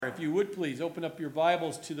If you would please open up your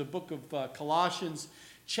Bibles to the book of Colossians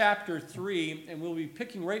chapter 3, and we'll be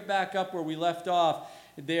picking right back up where we left off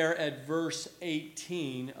there at verse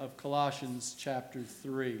 18 of Colossians chapter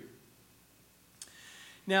 3.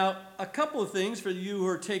 Now, a couple of things for you who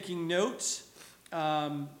are taking notes.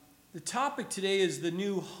 The topic today is the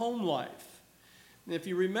new home life. And if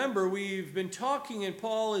you remember, we've been talking, and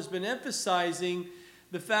Paul has been emphasizing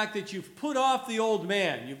the fact that you've put off the old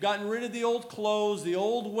man. You've gotten rid of the old clothes, the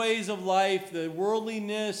old ways of life, the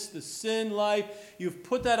worldliness, the sin life. You've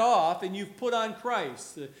put that off and you've put on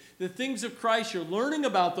Christ. The things of Christ, you're learning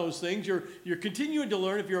about those things. You're continuing to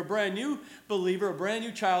learn. If you're a brand new believer, a brand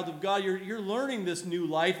new child of God, you're learning this new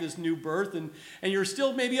life, this new birth. And you're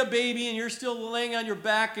still maybe a baby and you're still laying on your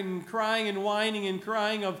back and crying and whining and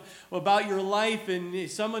crying about your life.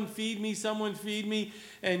 And someone feed me,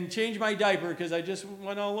 and change my diaper because I just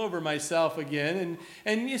went all over myself again.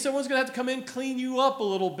 And someone's going to have to come in, clean you up a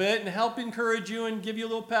little bit and help encourage you and give you a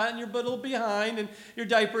little pat on your butt, a little behind and your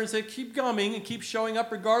diaper and say, keep coming and keep showing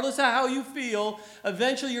up regardless of how you feel.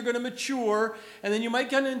 Eventually you're going to mature, and then you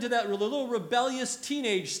might get into that little rebellious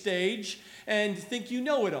teenage stage and think you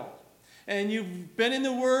know it all. And you've been in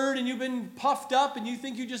the Word and you've been puffed up and you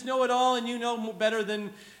think you just know it all and you know better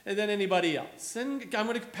than anybody else. And I'm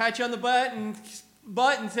going to pat you on the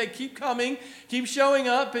butt and say, keep coming, keep showing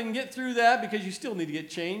up and get through that, because you still need to get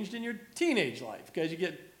changed in your teenage life because you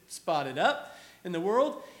get spotted up in the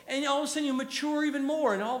world. And all of a sudden you mature even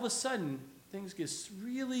more, and all of a sudden things get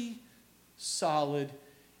really solid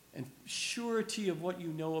and surety of what you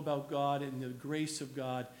know about God and the grace of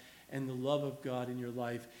God and the love of God in your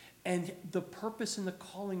life and the purpose and the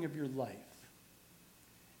calling of your life.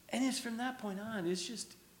 And it's from that point on, it's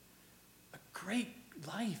just a great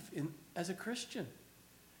life as a Christian.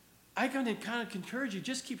 I kind of encourage you,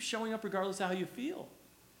 just keep showing up regardless of how you feel.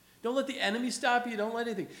 Don't let the enemy stop you. Don't let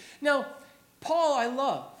anything. Now, Paul I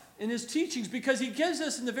love in his teachings because he gives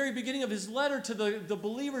us in the very beginning of his letter to the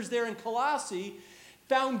believers there in Colossae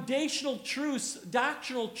foundational truths,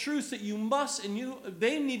 doctrinal truths that you must and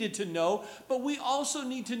they needed to know, but we also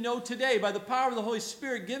need to know today by the power of the Holy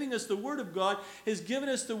Spirit giving us the Word of God, has given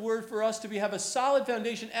us the Word for us to have a solid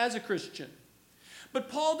foundation as a Christian. But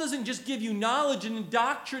Paul doesn't just give you knowledge and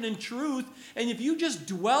doctrine and truth, and if you just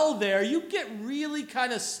dwell there, you get really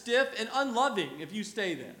kind of stiff and unloving if you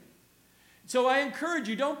stay there. So I encourage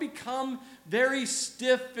you, don't become very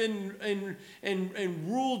stiff and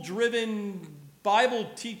rule-driven,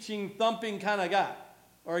 Bible-teaching, thumping kind of guy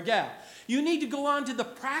or a gal. You need to go on to the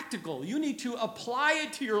practical. You need to apply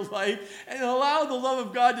it to your life and allow the love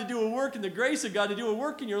of God to do a work and the grace of God to do a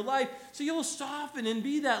work in your life so you'll soften and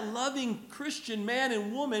be that loving Christian man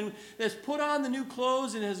and woman that's put on the new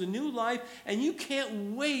clothes and has a new life, and you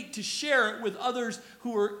can't wait to share it with others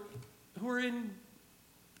who are in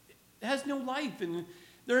has no life and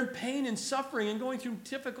they're in pain and suffering and going through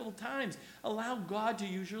difficult times. Allow God to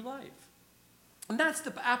use your life. And that's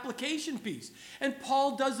the application piece. And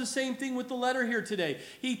Paul does the same thing with the letter here today.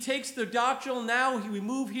 He takes the doctrinal, now we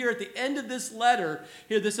move here at the end of this letter,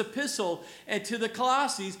 here this epistle, and to the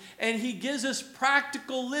Colossians, and he gives us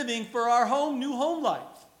practical living for our new home life.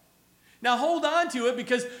 Now hold on to it,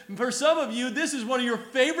 because for some of you, this is one of your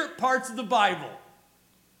favorite parts of the Bible.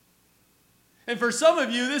 And for some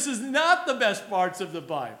of you, this is not the best parts of the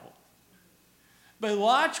Bible. But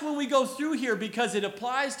watch when we go through here, because it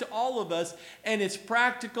applies to all of us, and it's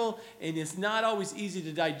practical, and it's not always easy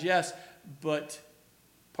to digest, but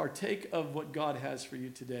partake of what God has for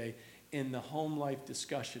you today in the home life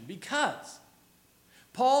discussion. Because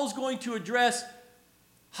Paul's going to address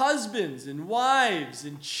husbands and wives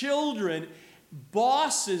and children,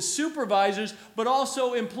 bosses, supervisors, but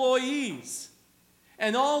also employees.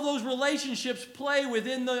 And all those relationships play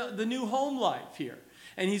within the new home life here.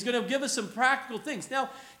 And he's going to give us some practical things. Now,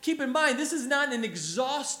 keep in mind, this is not an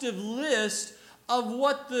exhaustive list of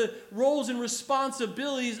what the roles and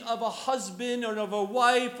responsibilities of a husband or of a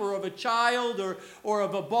wife or of a child or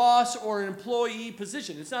of a boss or an employee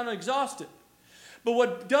position. It's not exhaustive. But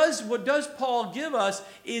what does Paul give us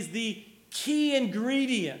is the key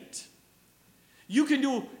ingredient. You can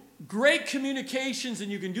do great communications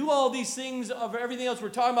and you can do all these things of everything else we're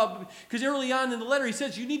talking about, because early on in the letter he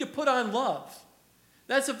says you need to put on love.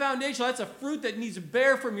 That's a foundation. That's a fruit that needs to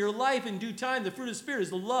bear from your life in due time. The fruit of the Spirit is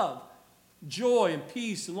the love, joy, and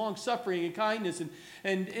peace, and long-suffering, and kindness,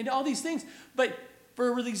 and all these things. But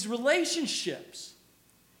for these relationships,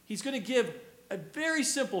 he's going to give a very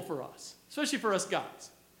simple for us, especially for us guys.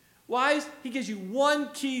 Wives, he gives you one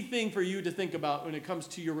key thing for you to think about when it comes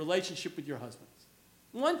to your relationship with your husbands.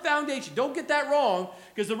 One foundation. Don't get that wrong,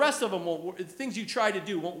 because the rest of them won't work. The things you try to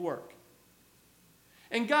do won't work.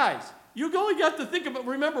 And guys, you only got to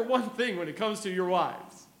remember one thing when it comes to your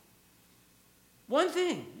wives. One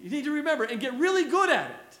thing you need to remember and get really good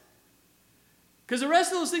at it. Because the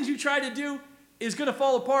rest of those things you try to do is going to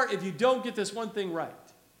fall apart if you don't get this one thing right.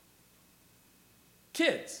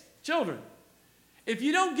 Kids, children, if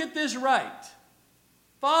you don't get this right,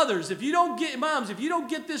 fathers, moms, if you don't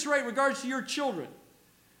get this right in regards to your children,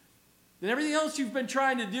 then everything else you've been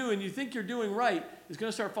trying to do and you think you're doing right is going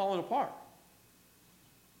to start falling apart.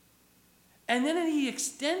 And then he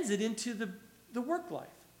extends it into the work life.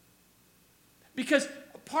 Because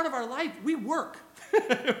part of our life, we work.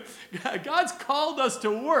 God's called us to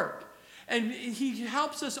work. And he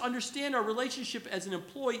helps us understand our relationship as an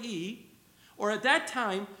employee, or at that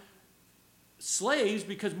time, slaves,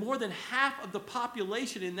 because more than half of the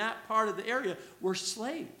population in that part of the area were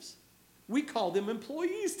slaves. We call them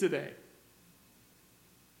employees today.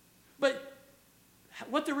 But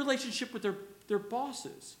what their relationship with their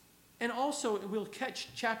bosses. And also, we'll catch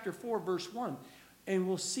chapter 4, verse 1, and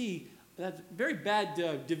we'll see that very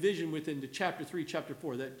bad division within the chapter 3, chapter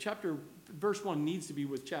 4. That verse 1 needs to be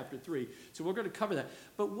with chapter 3. So we're going to cover that.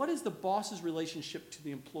 But what is the boss's relationship to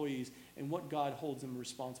the employees and what God holds them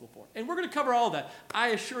responsible for? And we're going to cover all of that. I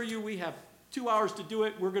assure you we have 2 hours to do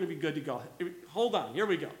it. We're going to be good to go. Hold on. Here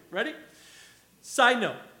we go. Ready? Side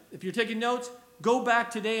note, if you're taking notes, go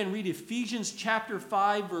back today and read Ephesians chapter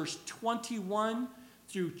 5, verse 21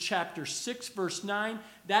 through chapter 6, verse 9.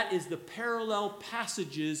 That is the parallel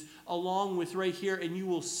passages along with right here, and you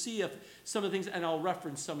will see some of the things, and I'll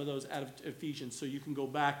reference some of those out of Ephesians, so you can go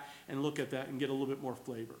back and look at that and get a little bit more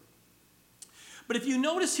flavor. But if you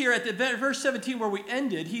notice here at the verse 17 where we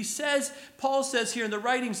ended, Paul says here in the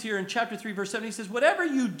writings here in chapter 3, verse 7, he says, whatever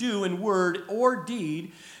you do in word or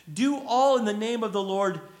deed, do all in the name of the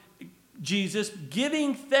Lord Jesus,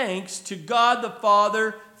 giving thanks to God the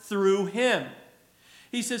Father through him.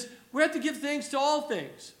 He says, we have to give thanks to all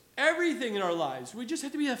things, everything in our lives. We just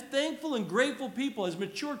have to be a thankful and grateful people. As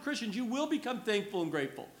mature Christians, you will become thankful and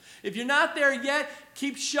grateful. If you're not there yet,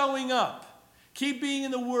 keep showing up. Keep being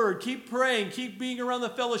in the Word. Keep praying. Keep being around the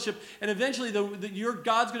fellowship. And eventually,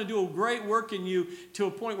 God's going to do a great work in you to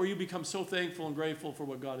a point where you become so thankful and grateful for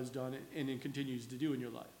what God has done and continues to do in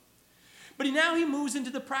your life. But now he moves into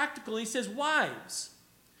the practical. He says, wives.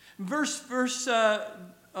 Verse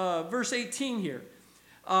 18 here.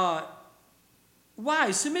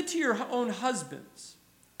 Wives, submit to your own husbands,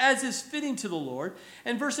 as is fitting to the Lord.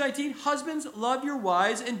 And verse 19, husbands, love your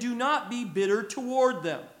wives and do not be bitter toward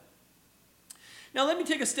them. Now let me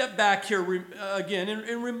take a step back here again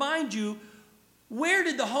and remind you, where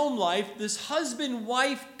did the home life, this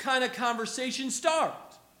husband-wife kind of conversation start?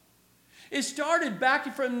 It started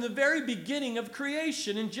back from the very beginning of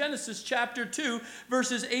creation in Genesis chapter 2,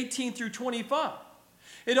 verses 18 through 25.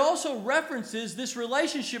 It also references this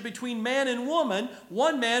relationship between man and woman,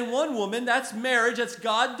 one man, one woman. That's marriage. That's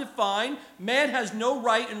God defined. Man has no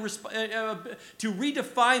right to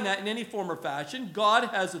redefine that in any form or fashion. God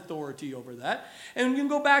has authority over that. And you can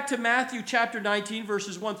go back to Matthew chapter 19,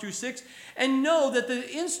 verses 1 through 6, and know that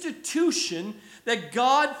the institution that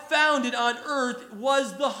God founded on earth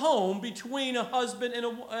was the home between a husband and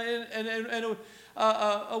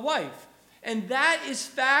a wife. And that is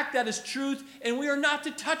fact, that is truth, and we are not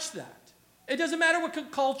to touch that. It doesn't matter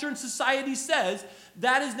what culture and society says,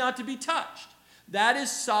 that is not to be touched. That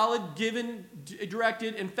is solid, given,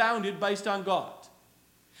 directed, and founded based on God.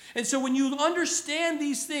 And so when you understand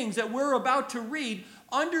these things that we're about to read,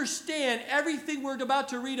 understand everything we're about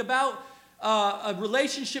to read about a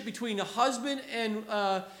relationship between a husband and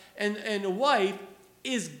a wife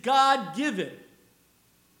is God-given.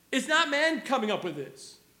 It's not man coming up with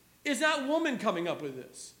this. It's not woman coming up with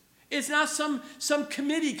this. It's not some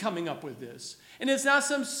committee coming up with this. And it's not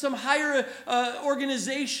some higher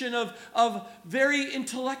organization of very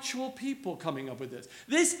intellectual people coming up with this.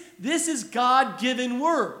 This is God-given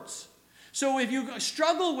words. So if you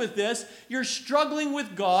struggle with this, you're struggling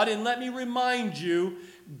with God. And let me remind you,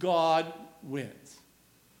 God wins.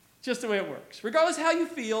 Just the way it works. Regardless of how you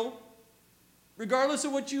feel, regardless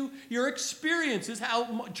of what your experiences,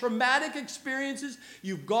 how traumatic experiences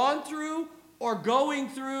you've gone through or going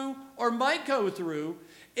through or might go through,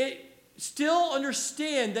 still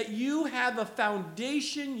understand that you have a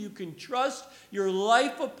foundation you can trust your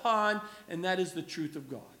life upon, and that is the truth of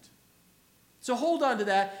God. So hold on to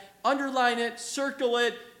that, underline it, circle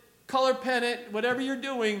it, color pen it, whatever you're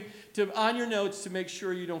doing on your notes to make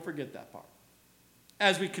sure you don't forget that part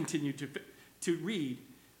as we continue to read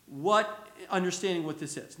understanding what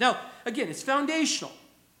this is. Now, again, it's foundational.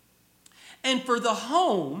 And for the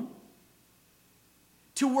home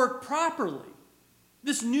to work properly,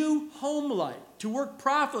 this new home life to work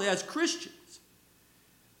properly as Christians,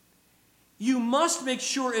 you must make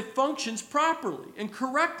sure it functions properly and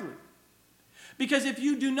correctly. Because if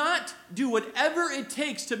you do not do whatever it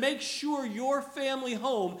takes to make sure your family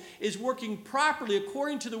home is working properly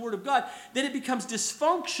according to the Word of God, then it becomes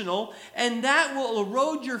dysfunctional, and that will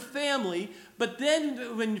erode your family. But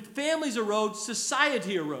then when families erode,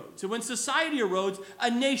 society erodes. And when society erodes, a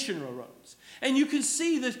nation erodes. And you can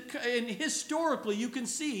see this, and historically you can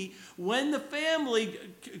see when the family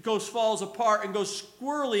falls apart and goes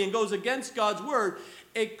squirrely and goes against God's Word,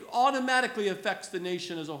 it automatically affects the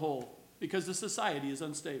nation as a whole, because the society is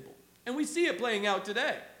unstable. And we see it playing out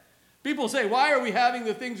today. People say, why are we having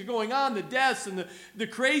the things going on, the deaths and the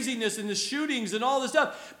craziness and the shootings and all this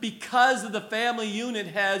stuff? Because the family unit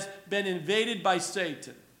has been invaded by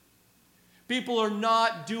Satan. People are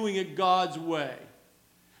not doing it God's way.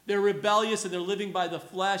 They're rebellious and they're living by the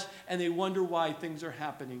flesh, and they wonder why things are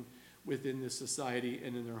happening within this society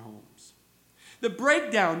and in their homes. The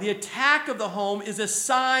breakdown, the attack of the home, is a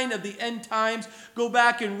sign of the end times. Go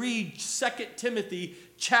back and read 2 Timothy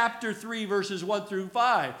chapter 3, verses 1 through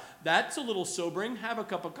 5. That's a little sobering. Have a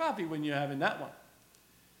cup of coffee when you're having that one.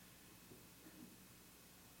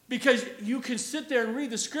 Because you can sit there and read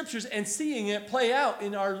the scriptures and seeing it play out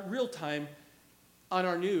in our real time on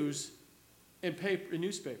our news and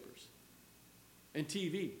newspapers and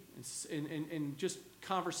TV and just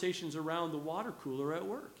conversations around the water cooler at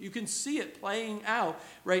work. You can see it playing out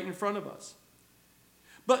right in front of us.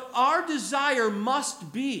 But our desire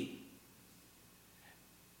must be,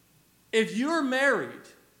 if you're married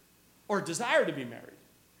or desire to be married,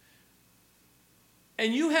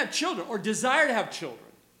 and you have children or desire to have children,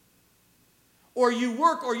 or you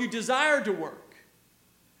work or you desire to work,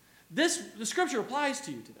 the scripture applies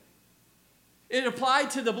to you today. It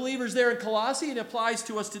applied to the believers there in Colossae. It applies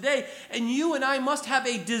to us today. And you and I must have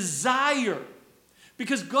a desire.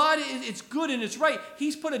 Because God, it's good and it's right.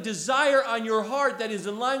 He's put a desire on your heart that is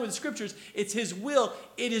in line with the scriptures. It's His will.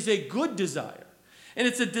 It is a good desire. And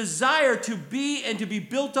it's a desire to be and to be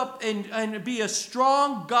built up and be a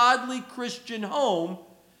strong, godly Christian home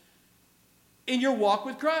in your walk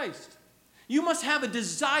with Christ. You must have a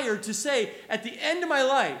desire to say, at the end of my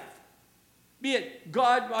life, be it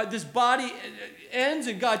God, this body ends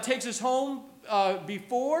and God takes us home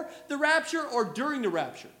before the rapture or during the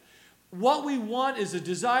rapture. What we want is a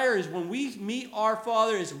desire is when we meet our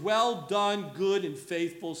Father is well done, good and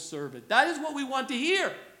faithful servant. That is what we want to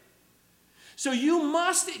hear. So you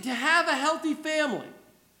must, to have a healthy family,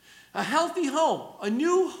 a healthy home, a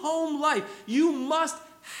new home life, you must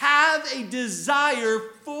have a desire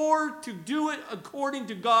to do it according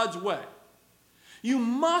to God's way. You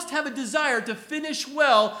must have a desire to finish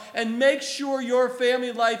well and make sure your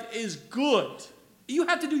family life is good. You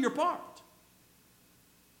have to do your part.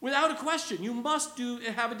 Without a question, you must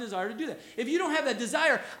have a desire to do that. If you don't have that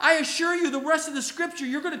desire, I assure you the rest of the scripture,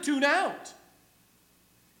 you're going to tune out.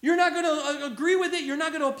 You're not going to agree with it. You're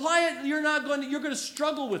not going to apply it. You're going to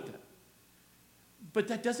struggle with it. But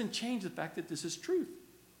that doesn't change the fact that this is truth.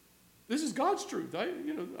 This is God's truth.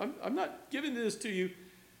 I'm not giving this to you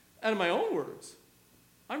out of my own words.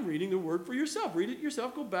 I'm reading the word for yourself. Read it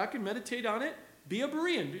yourself. Go back and meditate on it. Be a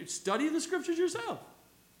Berean. Study the scriptures yourself.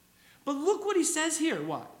 But look what he says here,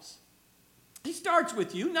 wives. He starts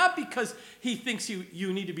with you, not because he thinks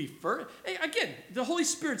you need to be first. Again, the Holy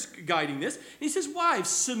Spirit's guiding this. He says, wives,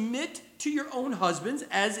 submit to your own husbands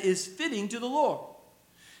as is fitting to the Lord.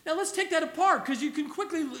 Now let's take that apart, because you can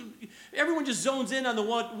quickly, everyone just zones in on the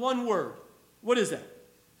one word. What is that?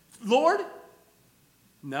 Lord?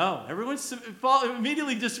 No, everyone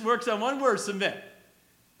immediately just works on one word, submit.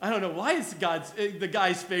 I don't know why it's the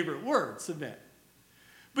guy's favorite word, submit.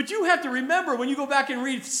 But you have to remember when you go back and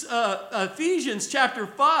read Ephesians chapter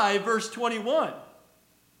 5, verse 21.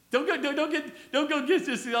 Don't go get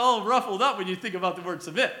just all ruffled up when you think about the word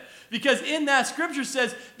submit. Because in that scripture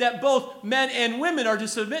says that both men and women are to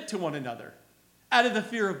submit to one another out of the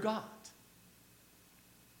fear of God.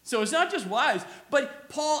 So it's not just wives, but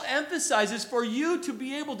Paul emphasizes for you to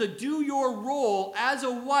be able to do your role as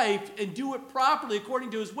a wife and do it properly according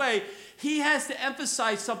to his way, he has to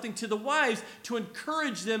emphasize something to the wives to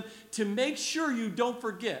encourage them to make sure you don't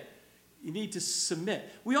forget. You need to submit.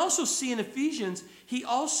 We also see in Ephesians, in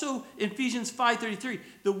Ephesians 5:33,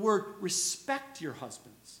 the word respect your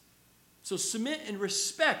husbands. So submit and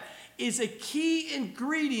respect is a key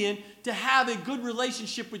ingredient to have a good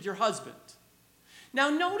relationship with your husband. Now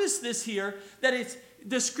notice this here, that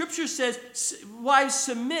the scripture says, wives,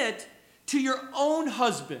 submit to your own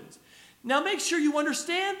husbands. Now make sure you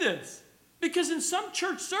understand this, because in some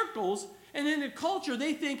church circles and in the culture,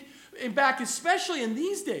 they think, and back especially in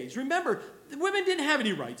these days, remember, women didn't have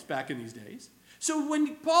any rights back in these days. So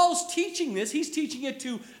when Paul's teaching this, he's teaching it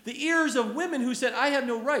to the ears of women who said, I have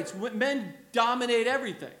no rights. Men dominate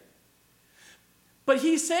everything. But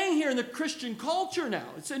he's saying here in the Christian culture now,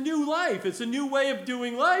 it's a new life. It's a new way of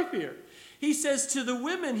doing life here. He says to the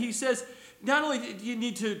women, he says, not only do you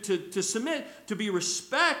need to submit, to be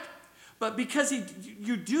respect, but because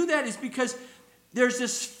you do that is because there's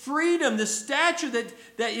this freedom, this stature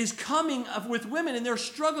that is coming with women, and they're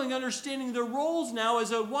struggling understanding their roles now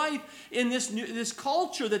as a wife in this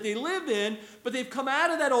culture that they live in, but they've come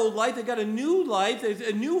out of that old life, they've got a new life, there's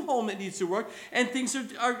a new home that needs to work, and things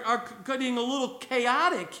are getting a little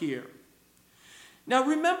chaotic here. Now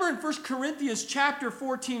remember in 1 Corinthians chapter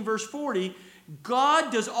 14, verse 40,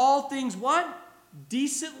 God does all things what?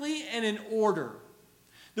 Decently and in order.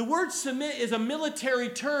 The word submit is a military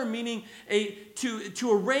term meaning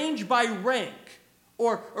to arrange by rank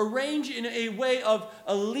or arrange in a way of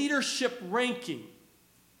a leadership ranking.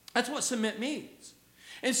 That's what submit means.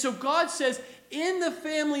 And so God says, in the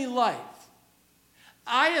family life,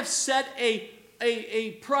 I have set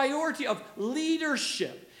a priority of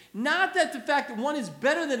leadership. Not that the fact that one is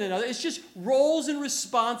better than another, it's just roles and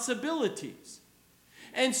responsibilities.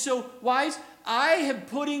 And so, wives, I am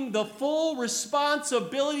putting the full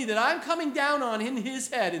responsibility that I'm coming down on in his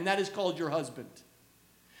head, and that is called your husband.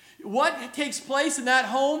 What takes place in that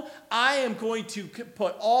home, I am going to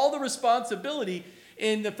put all the responsibility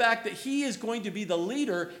in the fact that he is going to be the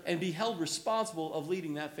leader and be held responsible of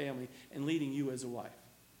leading that family and leading you as a wife.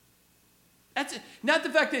 That's not the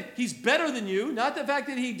fact that he's better than you, not the fact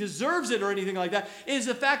that he deserves it or anything like that. It is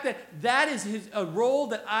the fact that that is a role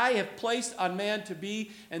that I have placed on man to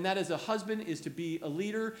be, and that as a husband is to be a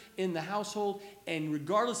leader in the household, and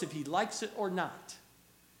regardless if he likes it or not,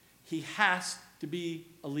 he has to be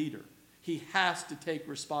a leader. He has to take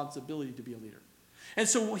responsibility to be a leader. And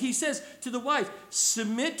so he says to the wife,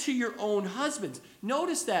 submit to your own husbands.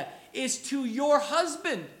 Notice that. It's to your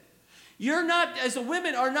husband. You're not, as a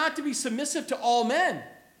women, are not to be submissive to all men.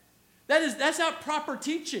 That's not proper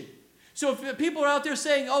teaching. So if people are out there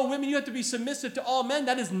saying, oh, women, you have to be submissive to all men,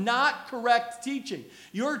 that is not correct teaching.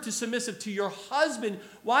 You're to submissive to your husband.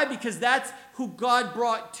 Why? Because that's who God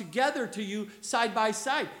brought together to you side by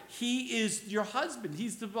side. He is your husband.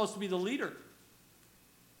 He's supposed to be the leader.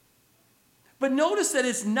 But notice that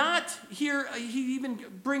it's not here. He even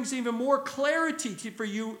brings even more clarity for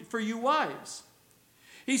you wives.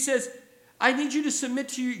 He says, I need you to submit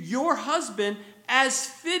to your husband as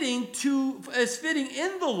fitting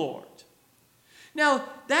in the Lord. Now,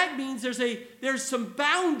 that means there's some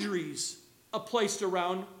boundaries placed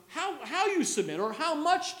around how you submit or how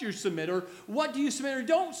much you submit or what do you submit or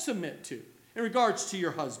don't submit to in regards to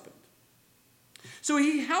your husband. So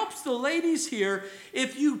he helps the ladies here,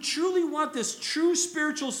 if you truly want this true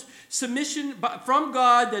spiritual submission from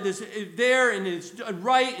God that is there and is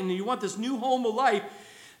right and you want this new home of life,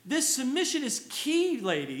 this submission is key,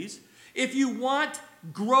 ladies, if you want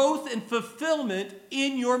growth and fulfillment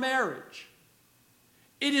in your marriage.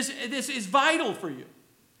 This is vital for you.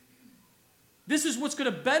 This is what's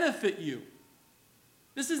going to benefit you.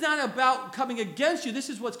 This is not about coming against you. This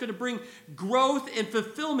is what's going to bring growth and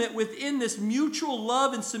fulfillment within this mutual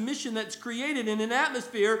love and submission that's created in an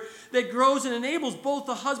atmosphere that grows and enables both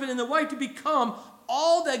the husband and the wife to become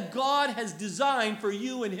all that God has designed for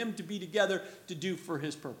you and him to be together to do for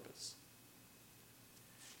his purpose.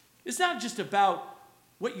 It's not just about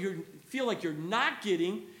what you feel like you're not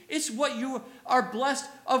getting. It's what you are blessed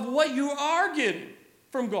of what you are getting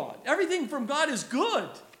from God. Everything from God is good.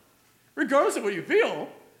 Regardless of what you feel,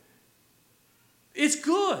 it's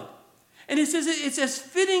good. And it says it's as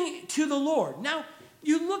fitting to the Lord. Now,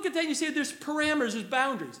 you look at that and you say there's parameters, there's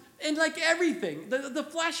boundaries. And like everything, the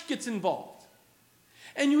flesh gets involved.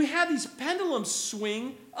 And you have these pendulums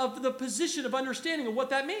swing of the position of understanding of what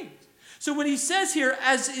that means. So when he says here,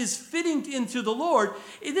 as is fitting into the Lord,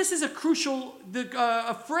 this is a crucial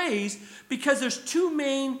phrase because there's two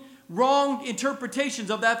main wrong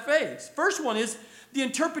interpretations of that phrase. First one is the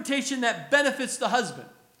interpretation that benefits the husband.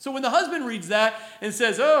 So when the husband reads that and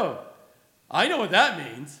says, oh, I know what that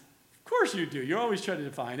means. Of course you do. You're always trying to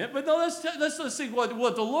define it. But no, let's see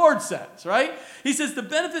what the Lord says, right? He says the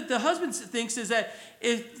benefit the husband thinks is that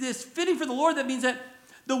if this fitting for the Lord, that means that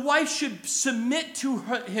the wife should submit to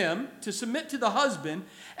him, to submit to the husband,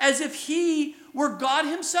 as if he were God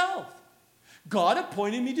himself. God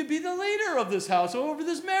appointed me to be the leader of this house over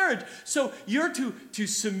this marriage. So you're to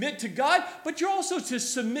submit to God, but you're also to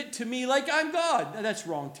submit to me like I'm God. Now, that's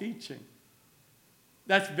wrong teaching.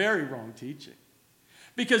 That's very wrong teaching.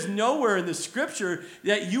 Because nowhere in the scripture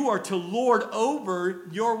that you are to lord over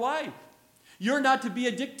your wife. You're not to be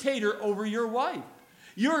a dictator over your wife.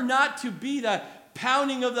 You're not to be the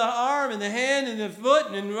pounding of the arm and the hand and the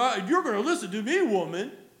foot and you're going to listen to me,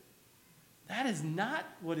 woman. That is not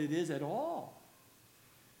what it is at all.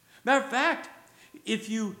 Matter of fact, if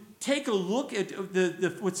you take a look at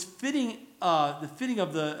what's fitting, the fitting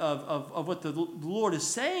of what the Lord is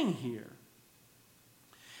saying here,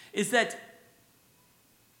 is that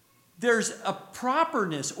there's a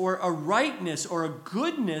properness or a rightness or a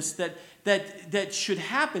goodness that should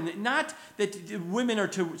happen. Not that women are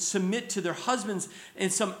to submit to their husbands in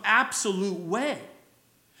some absolute way.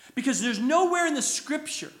 Because there's nowhere in the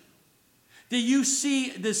Scripture that you see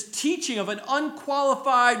this teaching of an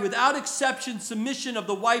unqualified, without exception, submission of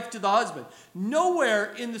the wife to the husband.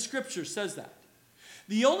 Nowhere in the Scripture says that.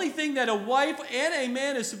 The only thing that a wife and a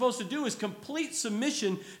man is supposed to do is complete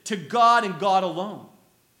submission to God and God alone.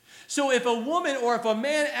 So if a woman or if a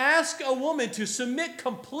man asks a woman to submit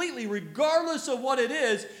completely, regardless of what it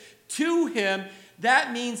is, to him,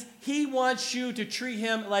 that means he wants you to treat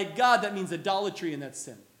him like God. That means idolatry, and that's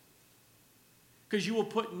sin. Because you will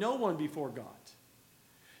put no one before God.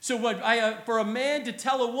 So for a man to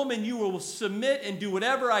tell a woman you will submit and do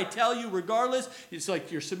whatever I tell you regardless, it's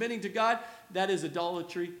like you're submitting to God, that is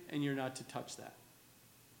idolatry, and you're not to touch that.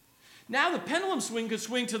 Now the pendulum swing could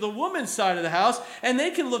swing to the woman's side of the house, and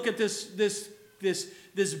they can look at this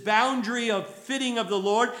boundary of fitting of the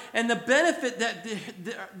Lord, and the benefit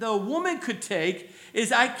that the woman could take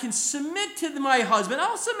is I can submit to my husband.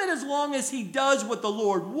 I'll submit as long as he does what the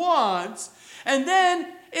Lord wants, and then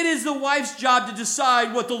it is the wife's job to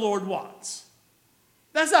decide what the Lord wants.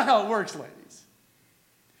 That's not how it works, ladies.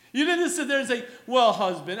 You didn't sit there and say, well,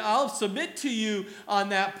 husband, I'll submit to you on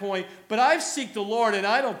that point, but I've seeked the Lord, and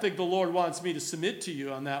I don't think the Lord wants me to submit to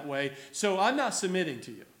you on that way, so I'm not submitting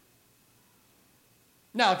to you.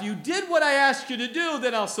 Now, if you did what I asked you to do,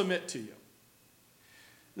 then I'll submit to you.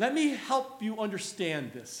 Let me help you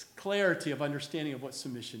understand this, clarity of understanding of what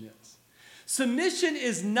submission is. Submission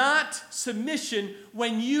is not submission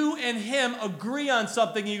when you and him agree on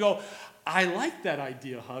something and you go, I like that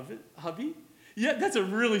idea, hubby. Yeah, that's a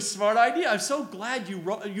really smart idea. I'm so glad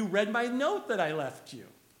you read my note that I left you.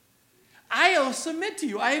 I'll submit to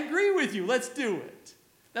you. I agree with you. Let's do it.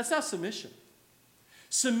 That's not submission.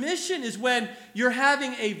 Submission is when you're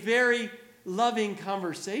having a very loving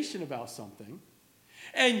conversation about something,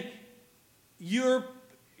 and you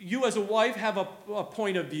as a wife have a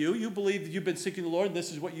point of view. You believe you've been seeking the Lord, and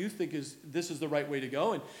this is what you think this is the right way to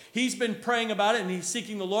go. And he's been praying about it, and he's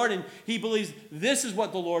seeking the Lord, and he believes this is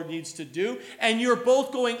what the Lord needs to do. And you're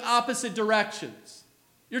both going opposite directions.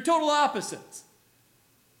 You're total opposites.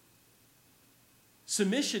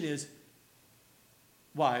 Submission is,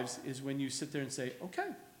 wives, is when you sit there and say, okay,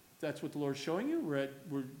 that's what the Lord's showing you.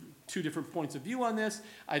 We're two different points of view on this.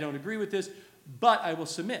 I don't agree with this, but I will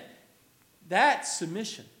submit. That's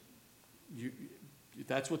submission.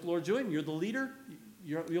 That's what the Lord's doing. You're the leader.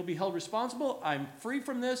 You'll be held responsible. I'm free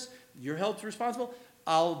from this. You're held responsible.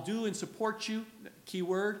 I'll do and support you. Key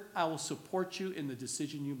word, I will support you in the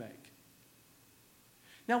decision you make.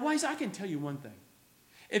 Now, wives, I can tell you one thing.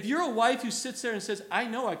 If you're a wife who sits there and says, I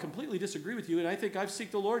know I completely disagree with you, and I think I've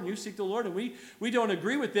seeked the Lord, and you seek the Lord, and we don't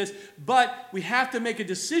agree with this, but we have to make a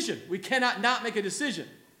decision. We cannot not make a decision.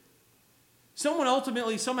 Someone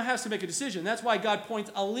has to make a decision. That's why God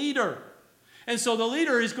appoints a leader. And so the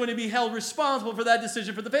leader is going to be held responsible for that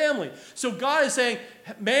decision for the family. So God is saying,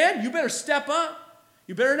 man, you better step up.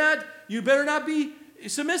 You better not be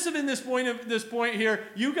submissive in this point here.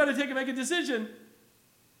 You've got to make a decision.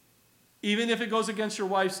 Even if it goes against your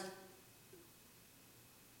wife's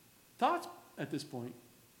thoughts at this point.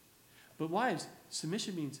 But wives,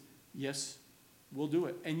 submission means, yes, we'll do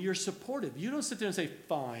it. And you're supportive. You don't sit there and say,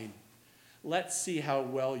 fine, let's see how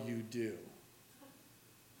well you do.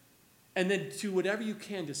 And then do whatever you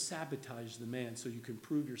can to sabotage the man so you can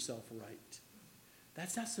prove yourself right.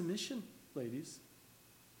 That's not submission, ladies.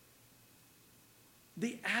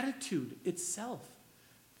 The attitude itself.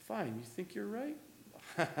 Fine, you think you're right?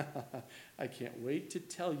 I can't wait to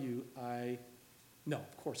tell you No,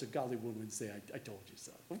 of course, a godly woman would say, I told you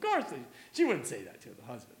so. Of course, she wouldn't say that to the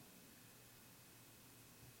husband.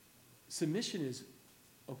 Submission is,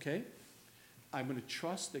 okay, I'm going to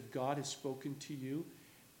trust that God has spoken to you,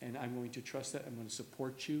 and I'm going to trust that. I'm going to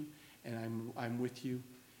support you, and I'm with you.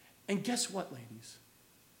 And guess what, ladies?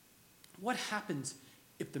 What happens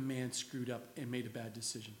if the man screwed up and made a bad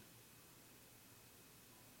decision?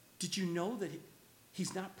 Did you know that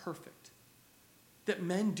he's not perfect? That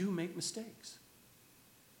men do make mistakes.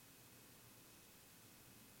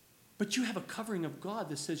 But you have a covering of God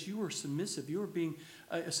that says you are submissive. You are being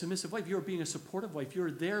a submissive wife. You are being a supportive wife. You are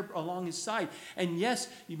there along his side. And yes,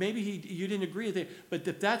 maybe you didn't agree with it, but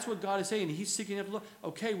if that's what God is saying, and he's seeking after,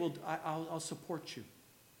 okay, well, I'll support you.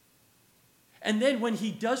 And then when he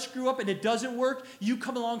does screw up and it doesn't work, you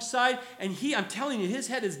come alongside, and I'm telling you, his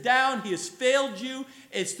head is down. He has failed you.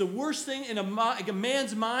 It's the worst thing in a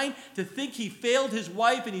man's mind to think he failed his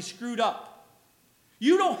wife and he screwed up.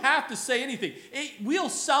 You don't have to say anything. We'll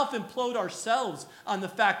self-implode ourselves on the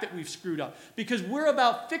fact that we've screwed up, because we're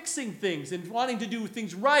about fixing things and wanting to do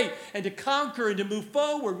things right and to conquer and to move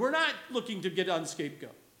forward. We're not looking to get on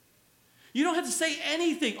scapegoat. You don't have to say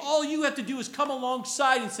anything. All you have to do is come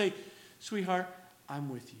alongside and say, sweetheart, I'm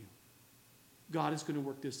with you. God is going to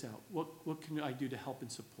work this out. What can I do to help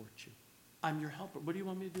and support you? I'm your helper. What do you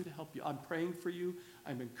want me to do to help you? I'm praying for you.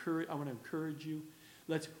 I want to encourage you.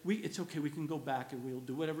 It's okay. We can go back and we'll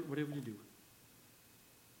do whatever you do.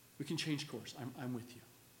 We can change course. I'm with you.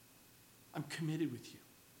 I'm committed with you.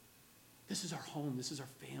 This is our home. This is our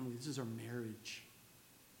family. This is our marriage.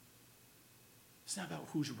 It's not about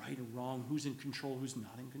who's right or wrong, who's in control, who's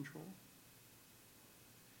not in control.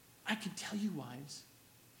 I can tell you, wives,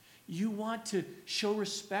 you want to show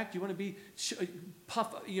respect. You want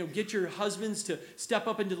to get your husbands to step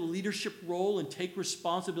up into the leadership role and take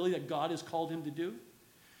responsibility that God has called him to do.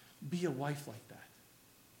 Be a wife like that.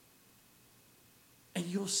 And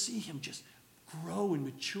you'll see him just grow and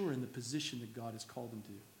mature in the position that God has called him to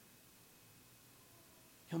do.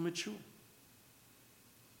 He'll mature.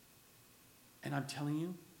 And I'm telling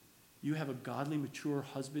you, you have a godly, mature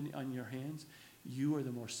husband on your hands, you are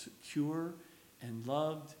the more secure and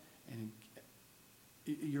loved, and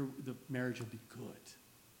the marriage will be good.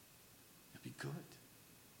 It'll be good.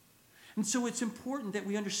 And so it's important that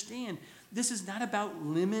we understand this is not about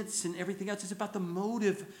limits and everything else. It's about the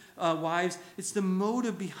motive, wives. It's the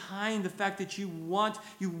motive behind the fact that you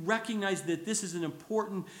recognize that this is an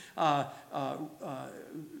important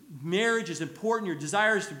marriage is important. Your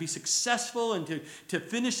desire is to be successful and to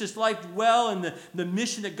finish this life well, and the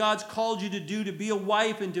mission that God's called you to do, to be a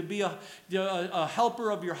wife and to be a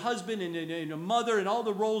helper of your husband and a mother and all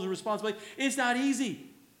the roles and responsibilities. It's not easy.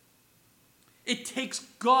 It takes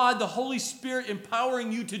God, the Holy Spirit,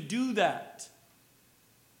 empowering you to do that.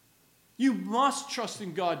 You must trust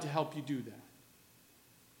in God to help you do that.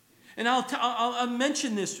 And I'll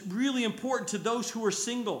mention this, really important to those who are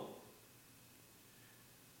single.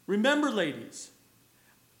 Remember, ladies,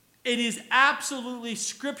 it is absolutely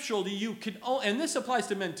scriptural that you can, and this applies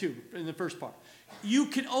to men too, in the first part. You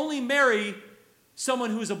can only marry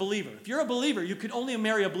someone who is a believer. If you're a believer, you can only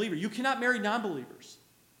marry a believer. You cannot marry non-believers.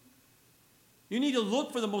 You need to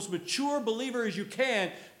look for the most mature believer as you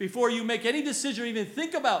can before you make any decision or even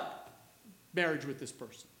think about marriage with this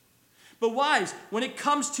person. But wives, when it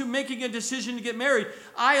comes to making a decision to get married,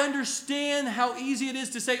 I understand how easy it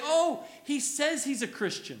is to say, oh, he says he's a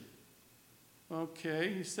Christian.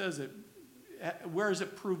 Okay, he says it. Where is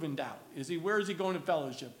it proven out? Where is he going to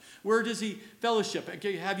fellowship? Where does he fellowship?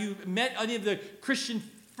 Okay, have you met any of the Christian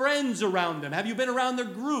friends around them? Have you been around their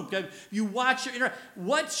group? Have you watched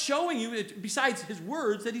what's showing you, besides his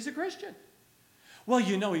words, that he's a Christian? Well,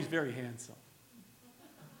 he's very handsome.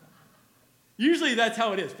 Usually that's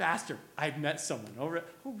how it is. Pastor, I've met someone. Oh,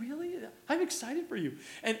 really? I'm excited for you.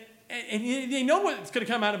 And they know what's going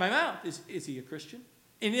to come out of my mouth. Is he a Christian?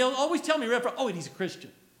 And they'll always tell me, oh, and he's a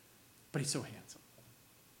Christian. But he's so handsome.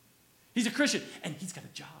 He's a Christian, and he's got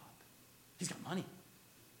a job. He's got money.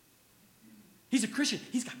 He's a Christian.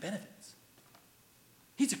 He's got benefits.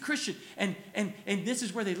 He's a Christian, and this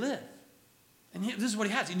is where they live. And this is what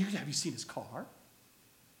he has. And have you seen his car?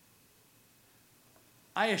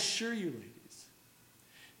 I assure you, ladies,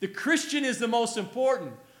 the Christian is the most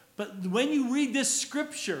important. But when you read this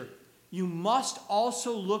scripture, you must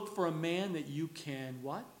also look for a man that you can,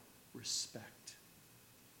 what? Respect.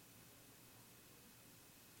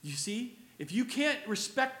 You see, if you can't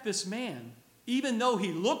respect this man, even though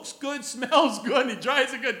he looks good, smells good, and he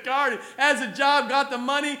drives a good car, and has a job, got the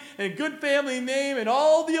money, and a good family name, and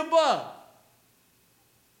all the above,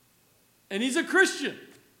 and he's a Christian,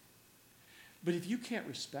 but if you can't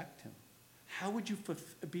respect him, how would you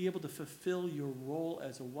be able to fulfill your role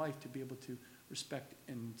as a wife to be able to respect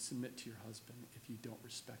and submit to your husband if you don't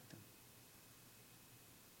respect him?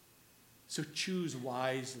 So choose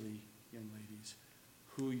wisely, young ladies,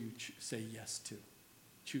 who you say yes to.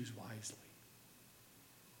 Choose wisely.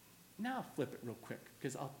 Now I'll flip it real quick,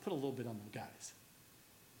 because I'll put a little bit on the guys.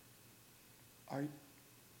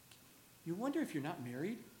 You wonder if you're not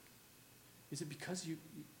married? Is it because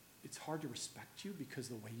it's hard to respect you because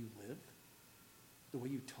of the way you live, the way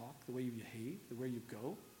you talk, the way you behave, the way you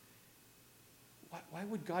go? Why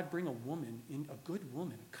would God bring a woman, a good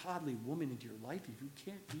woman, a godly woman into your life if you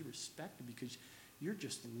can't be respected because you're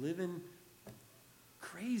just living a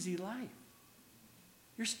crazy life?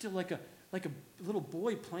 You're still like a little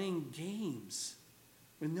boy playing games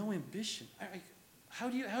with no ambition. How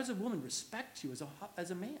does a woman respect you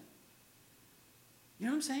as a man? You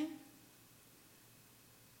know what I'm saying?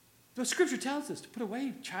 The Scripture tells us to put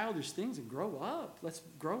away childish things and grow up. Let's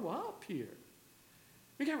grow up here.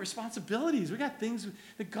 We got responsibilities. We got things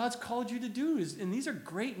that God's called you to do. And these are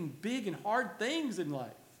great and big and hard things in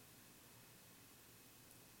life.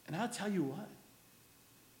 And I'll tell you what.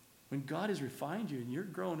 When God has refined you and you're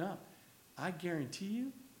grown up, I guarantee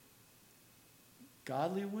you,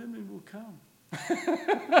 godly women will come.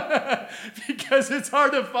 Because it's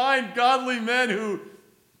hard to find godly men who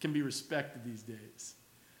can be respected these days.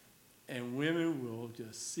 And women will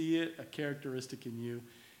just see it, a characteristic in you.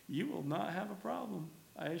 You will not have a problem,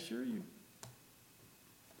 I assure you.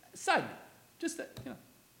 Side note, just that,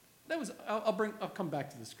 that was, I'll come back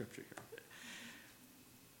to the Scripture here.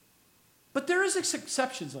 But there is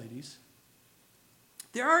exceptions, ladies.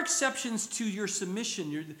 There are exceptions to your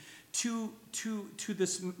submission, to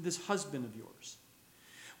this husband of yours.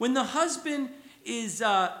 When the husband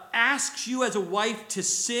asks you as a wife to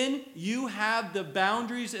sin, you have the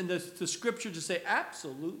boundaries and the Scripture to say,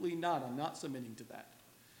 absolutely not. I'm not submitting to that.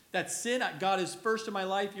 That's sin. God is first in my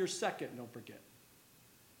life. You're second. Don't forget.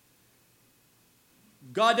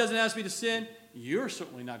 God doesn't ask me to sin. You're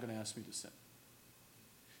certainly not going to ask me to sin.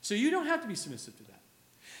 So you don't have to be submissive to that.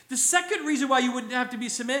 The second reason why you wouldn't have to be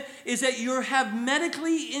submit is that you have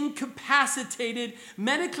medically incapacitated,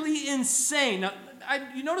 medically insane. Now,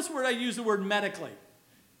 you notice where I use the word medically.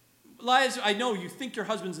 Lies, I know you think your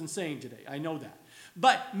husband's insane today. I know that.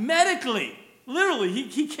 But medically, literally,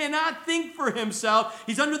 he cannot think for himself.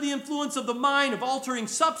 He's under the influence of the mind, of altering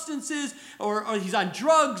substances, or he's on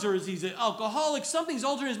drugs, or he's an alcoholic. Something's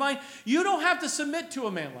altering his mind. You don't have to submit to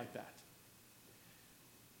a man like that.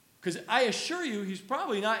 Because I assure you, he's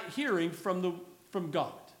probably not hearing from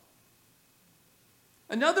God.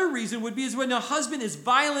 Another reason would be is when a husband is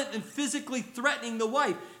violent and physically threatening the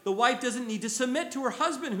wife. The wife doesn't need to submit to her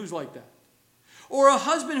husband who's like that. Or a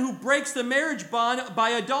husband who breaks the marriage bond by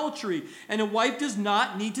adultery. And a wife does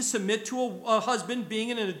not need to submit to a husband being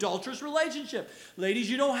in an adulterous relationship. Ladies,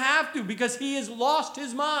 you don't have to because he has lost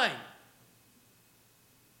his mind.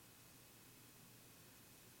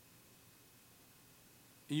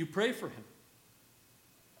 And you pray for him.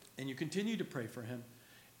 And you continue to pray for him.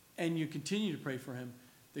 And you continue to pray for him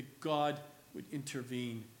that God would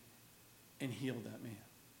intervene and heal that man.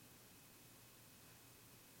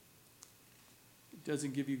 It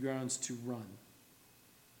doesn't give you grounds to run.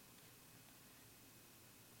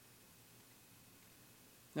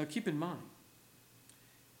 Now keep in mind,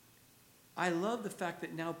 I love the fact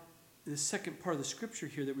that now the second part of the Scripture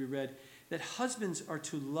here that we read, that husbands are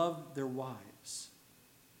to love their wives.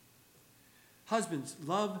 Husbands,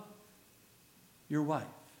 love your wife.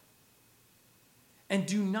 And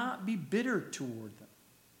do not be bitter toward them.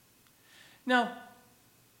 Now,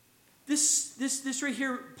 this right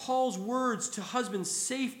here, Paul's words to husbands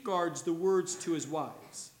safeguards the words to his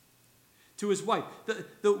wives. To his wife.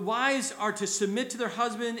 The wives are to submit to their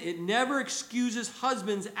husband. It never excuses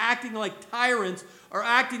husbands acting like tyrants or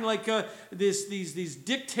acting like these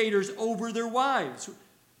dictators over their wives.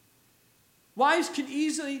 Wives can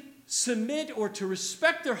easily submit or to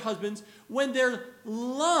respect their husbands when they're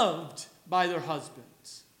loved by their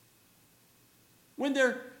husbands. When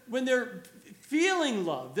they're feeling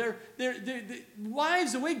love. They're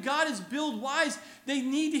wives, the way God has built wives, they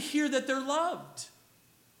need to hear that they're loved.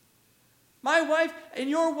 My wife and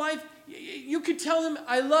your wife, you could tell them,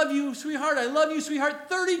 I love you, sweetheart,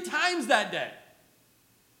 30 times that day.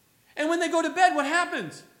 And when they go to bed, what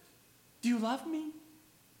happens? Do you love me?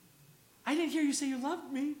 I didn't hear you say you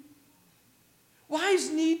loved me. Wives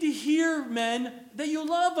need to hear, men, that you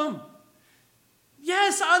love them.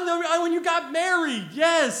 Yes, when you got married,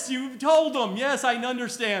 yes, you told them, yes, I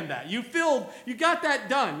understand that. You got that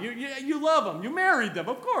done. You love them. You married them,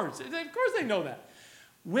 of course. Of course they know that.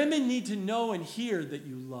 Women need to know and hear that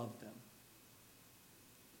you love them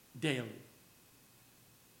daily,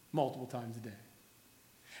 multiple times a day.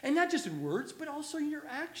 And not just in words, but also in your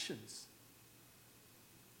actions.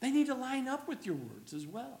 They need to line up with your words as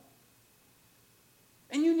well.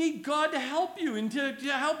 And you need God to help you and to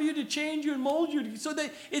help you to change you and mold you so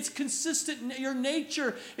that it's consistent in your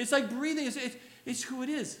nature. It's like breathing. It's who it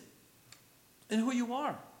is and who you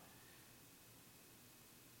are.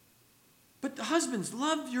 But the husbands,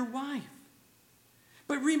 love your wife.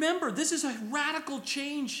 But remember, this is a radical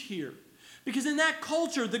change here. Because in that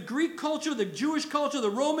culture, the Greek culture, the Jewish culture, the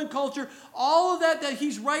Roman culture, all of that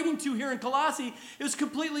he's writing to here in Colossae, it was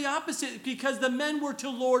completely opposite, because the men were to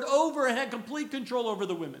lord over and had complete control over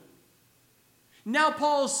the women. Now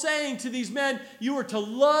Paul is saying to these men, you are to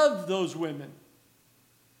love those women.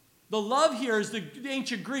 The love here is the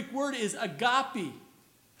ancient Greek word is agape,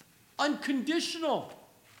 unconditional.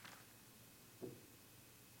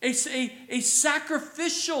 A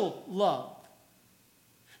sacrificial love.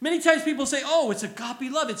 Many times people say, oh, it's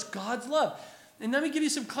agape love. It's God's love. And let me give you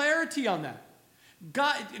some clarity on that.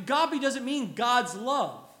 Agape doesn't mean God's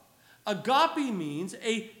love. Agape means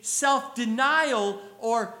a self-denial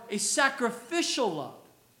or a sacrificial love.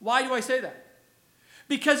 Why do I say that?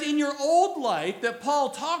 Because in your old life that Paul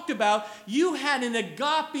talked about, you had an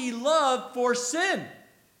agape love for sin.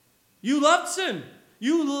 You loved sin.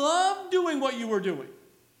 You loved doing what you were doing.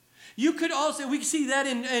 You could also, we see that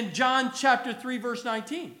in John chapter 3, verse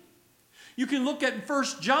 19. You can look at 1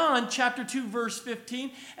 John chapter 2, verse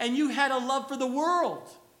 15, and you had a love for the world.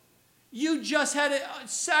 You just had a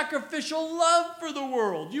sacrificial love for the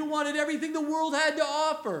world. You wanted everything the world had to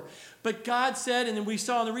offer. But God said, and then we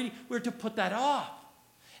saw in the reading, we're to put that off.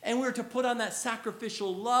 And we're to put on that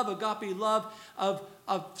sacrificial love, agape love of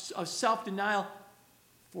self-denial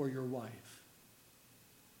for your wife,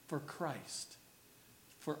 for Christ,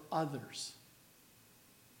 for others.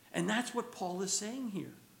 And that's what Paul is saying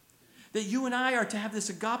here. That you and I are to have this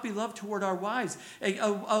agape love toward our wives. A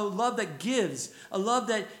love that gives. A love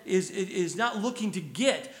that is not looking to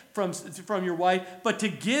get from your wife, but to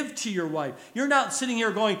give to your wife. You're not sitting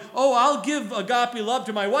here going, oh, I'll give agape love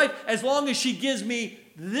to my wife as long as she gives me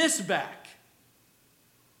this back.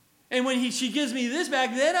 And when she gives me this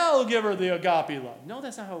back, then I'll give her the agape love. No,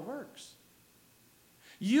 that's not how it works.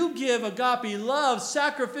 You give agape love,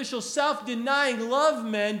 sacrificial, self-denying love,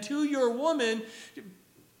 men, to your woman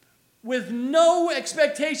with no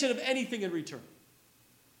expectation of anything in return.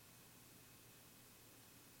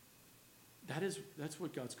 That's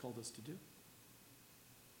what God's called us to do.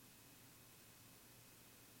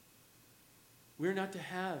 We're not to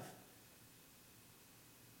have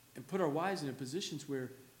and put our wives in positions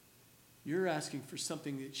where you're asking for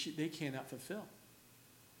something that they cannot fulfill.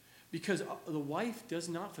 Because the wife does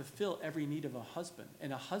not fulfill every need of a husband.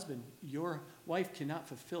 And a husband, your wife cannot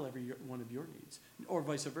fulfill every one of your needs. Or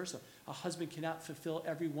vice versa. A husband cannot fulfill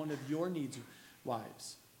every one of your needs,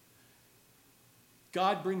 wives.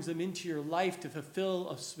 God brings them into your life to fulfill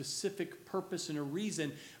a specific purpose and a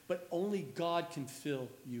reason, but only God can fill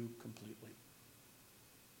you completely.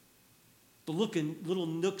 The little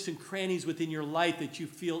nooks and crannies within your life that you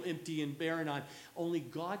feel empty and barren on, only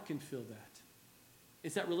God can fill that.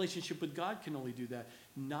 It's that relationship with God can only do that.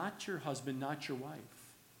 Not your husband, not your wife.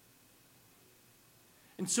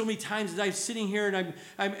 And so many times as I'm sitting here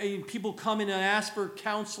and people come in and ask for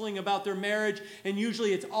counseling about their marriage, and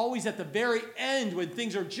usually it's always at the very end when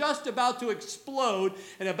things are just about to explode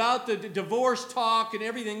and about the divorce talk and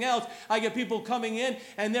everything else. I get people coming in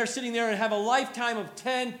and they're sitting there and have a lifetime of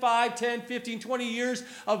 5, 10, 15, 20 years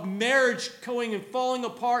of marriage going and falling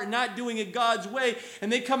apart and not doing it God's way.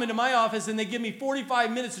 And they come into my office and they give me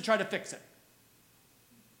 45 minutes to try to fix it.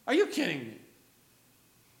 Are you kidding me?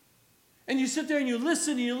 And you sit there and you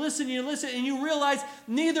listen and you listen and you listen and you realize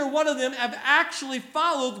neither one of them have actually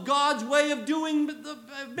followed God's way of doing the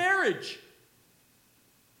marriage.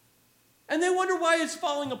 And they wonder why it's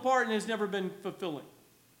falling apart and has never been fulfilling.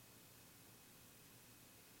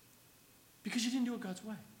 Because you didn't do it God's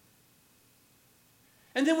way.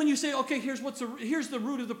 And then when you say, okay, here's the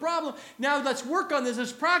root of the problem. Now let's work on this.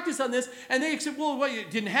 Let's practice on this. And they say, well, it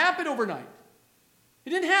didn't happen overnight.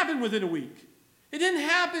 It didn't happen within a week. It didn't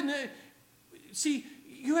happen. See,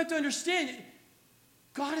 you have to understand,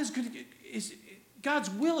 God's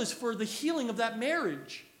will is for the healing of that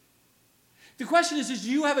marriage. The question is do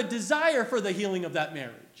you have a desire for the healing of that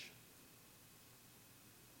marriage?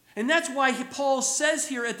 And that's why Paul says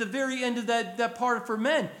here at the very end of that part for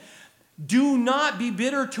men, do not be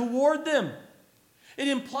bitter toward them. It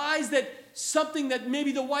implies that something that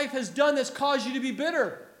maybe the wife has done that's caused you to be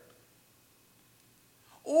bitter.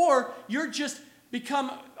 Or you're just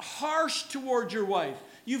become harsh toward your wife.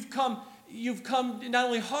 You've come not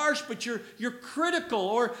only harsh, but you're critical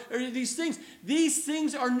or these things. These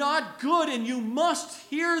things are not good, and you must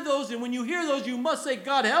hear those. And when you hear those, you must say,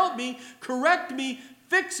 God, help me, correct me,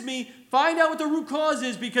 fix me, find out what the root cause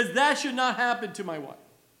is, because that should not happen to my wife.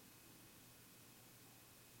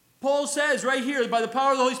 Paul says right here, by the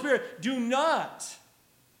power of the Holy Spirit, do not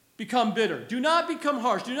become bitter. Do not become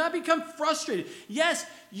harsh. Do not become frustrated. Yes,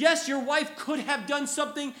 your wife could have done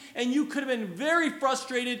something and you could have been very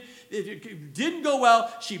frustrated. It didn't go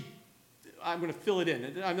well. She I'm going to fill it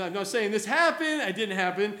in. I'm not saying this happened, it didn't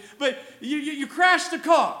happen, but you crashed the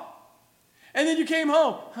car. And then you came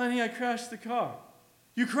home. Honey, I crashed the car.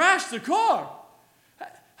 You crashed the car?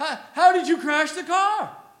 How did you crash the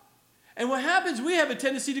car? And what happens, we have a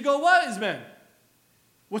tendency to go, what is men?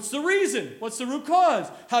 What's the reason? What's the root cause?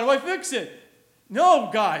 How do I fix it? No,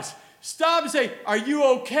 guys, stop and say, are you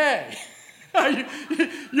okay?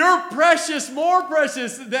 You're precious, more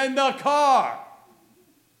precious than the car.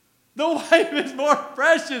 The wife is more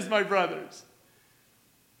precious, my brothers.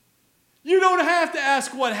 You don't have to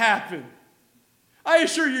ask what happened. I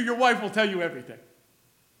assure you, your wife will tell you everything.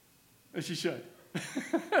 And she should.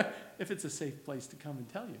 If it's a safe place to come and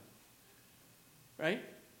tell you. Right?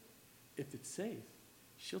 If it's safe,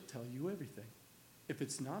 she'll tell you everything. If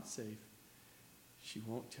it's not safe, she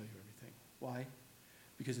won't tell you everything. Why?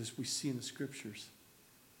 Because as we see in the scriptures,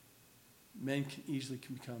 men can easily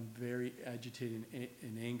become very agitated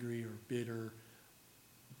and angry or bitter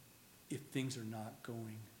if things are not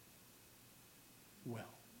going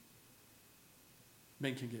well.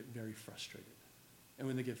 Men can get very frustrated. And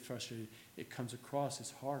when they get frustrated, it comes across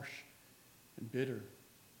as harsh and bitter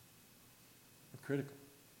or critical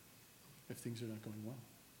if things are not going well.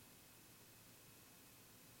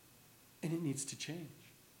 And it needs to change.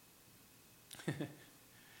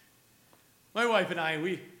 My wife and I,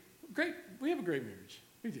 we have a great marriage.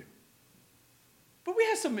 We do. But we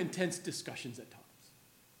have some intense discussions at times.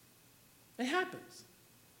 It happens.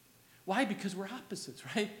 Why? Because we're opposites,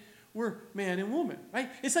 right? We're man and woman, right?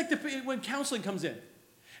 It's like when counseling comes in.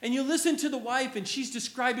 And you listen to the wife and she's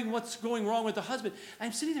describing what's going wrong with the husband.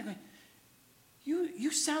 I'm sitting there going,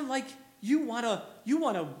 you sound like you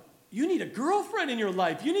need a girlfriend in your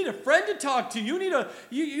life. You need a friend to talk to.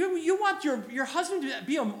 You want your husband to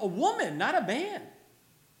be a woman, not a man.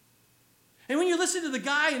 And when you listen to the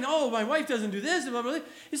guy and, oh, my wife doesn't do this, and blah, blah, blah,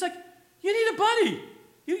 it's like, you need a buddy.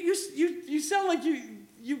 You sound like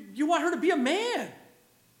you want her to be a man.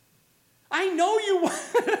 I know you want,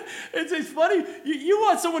 it's funny, you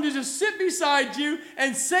want someone to just sit beside you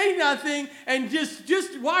and say nothing and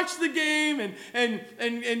just watch the game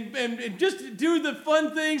and just do the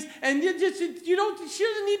fun things and she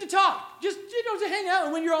doesn't need to talk. Just hang out,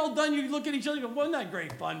 and when you're all done, you look at each other and go, wasn't that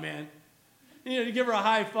great fun, man? You give her a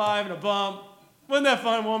high five and a bump. Wasn't that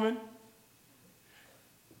fun, woman?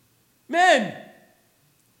 Men,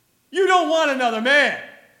 you don't want another man.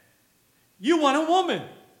 You want a woman.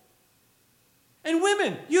 And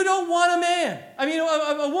women, you don't want a man. I mean,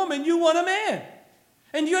 a woman, you want a man.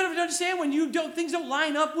 And you have to understand, when things don't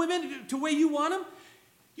line up, women, to the way you want them,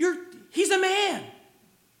 he's a man.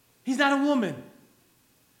 He's not a woman.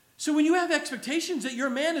 So when you have expectations that your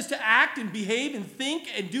man is to act and behave and think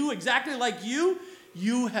and do exactly like you're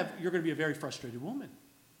going to be a very frustrated woman.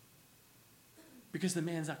 Because the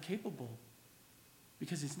man's not capable.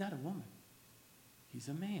 Because he's not a woman. He's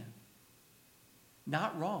a man.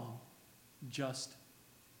 Not wrong, just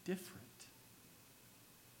different.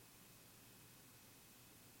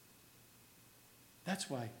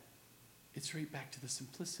 That's why it's right back to the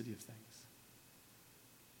simplicity of things.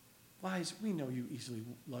 Wives, we know you easily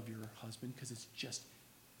love your husband because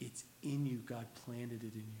it's in you. God planted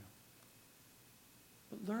it in you.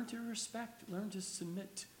 But learn to respect, learn to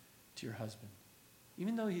submit to your husband.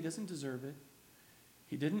 Even though he doesn't deserve it,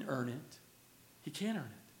 he didn't earn it, he can't earn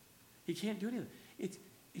it. He can't do anything.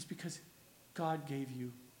 It's because God gave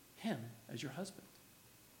you him as your husband.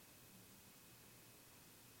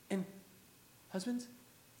 And husbands,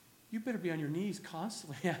 you better be on your knees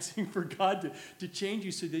constantly asking for God to change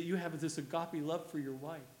you so that you have this agape love for your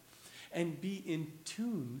wife and be in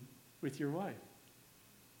tune with your wife.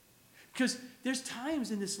 Because there's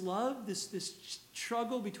times in this love, this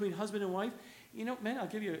struggle between husband and wife, men, I'll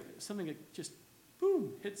give you something that just,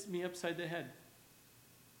 boom, hits me upside the head.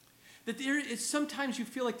 That there is sometimes you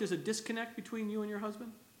feel like there's a disconnect between you and your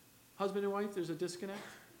husband and wife, there's a disconnect.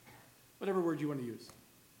 Whatever word you want to use.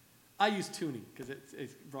 I use tuning because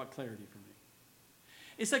it brought clarity for me.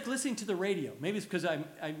 It's like listening to the radio. Maybe it's because I'm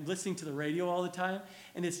listening to the radio all the time,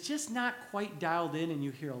 and it's just not quite dialed in, and you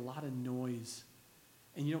hear a lot of noise,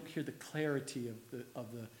 and you don't hear the clarity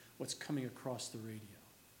of the what's coming across the radio.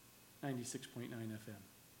 96.9 FM.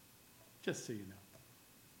 Just so you know.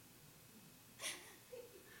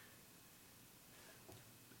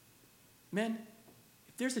 Men,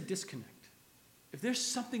 if there's a disconnect, if there's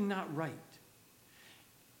something not right,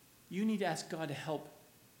 you need to ask God to help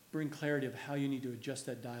bring clarity of how you need to adjust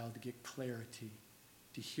that dial to get clarity,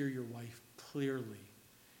 to hear your wife clearly,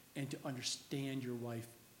 and to understand your wife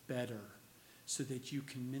better so that you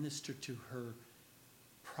can minister to her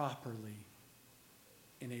properly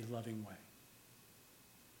in a loving way.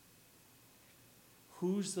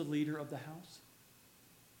 who's the leader of the house?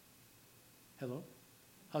 Hello?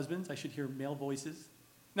 Husbands, I should hear male voices.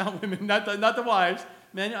 Not women, not the wives.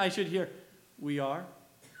 Men, I should hear, we are.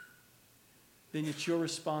 Then it's your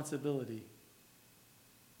responsibility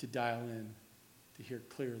to dial in, to hear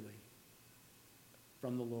clearly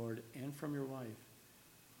from the Lord and from your wife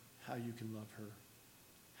how you can love her,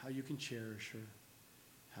 how you can cherish her,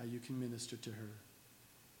 how you can minister to her,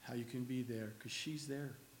 how you can be there, because she's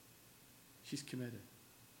there. She's committed.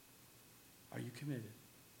 Are you committed?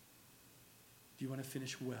 Do you want to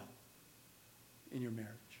finish well in your marriage?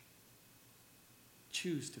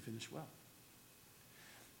 Choose to finish well.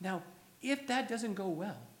 Now, if that doesn't go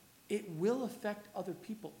well, it will affect other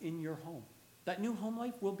people in your home. That new home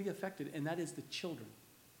life will be affected, and that is the children.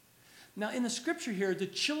 Now, in the scripture here, the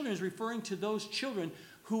children is referring to those children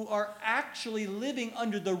who are actually living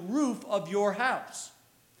under the roof of your house.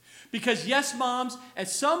 Because yes, moms, at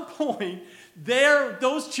some point,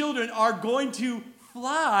 those children are going to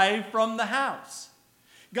fly from the house.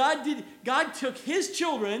 God took his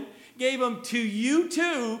children, gave them to you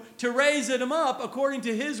too, to raise them up according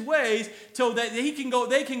to his ways, so that they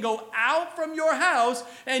can go out from your house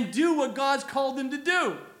and do what God's called them to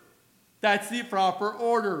do. That's the proper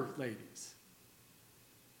order, ladies.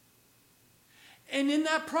 And in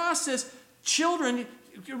that process, children,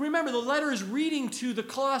 remember the letter is reading to the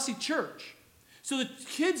Colossae church. So the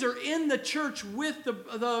kids are in the church with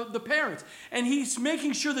the parents. And he's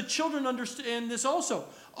making sure the children understand this also.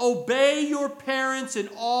 Obey your parents in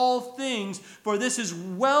all things, for this is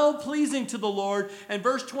well-pleasing to the Lord. And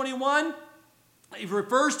verse 21, it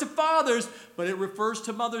refers to fathers, but it refers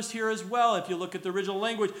to mothers here as well. If you look at the original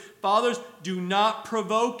language, fathers, do not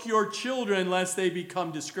provoke your children lest they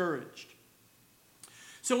become discouraged.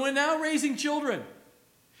 So we're now raising children.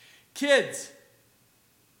 Kids,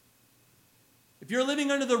 if you're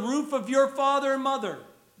living under the roof of your father and mother,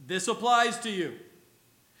 this applies to you.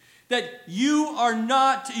 That you are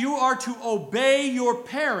to obey your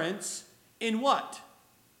parents in what?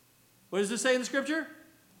 What does it say in the scripture?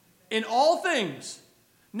 In all things.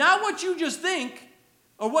 Not what you just think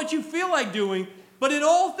or what you feel like doing, but in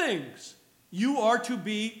all things. You are to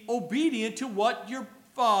be obedient to what your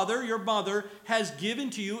father, your mother has given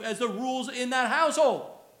to you as the rules in that household.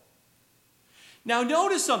 Now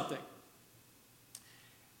notice something.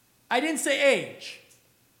 I didn't say age.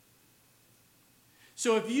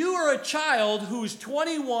 So if you are a child who's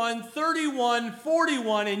 21, 31,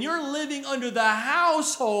 41, and you're living under the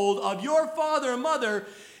household of your father and mother,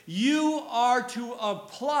 you are to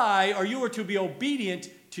apply, or you are to be obedient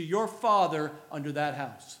to your father under that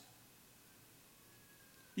house.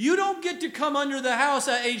 You don't get to come under the house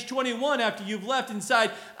at age 21 after you've left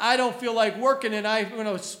inside, I don't feel like working and I'm going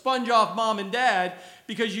to sponge off mom and dad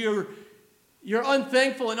because you're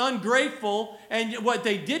unthankful and ungrateful and what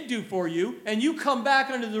they did do for you, and you come back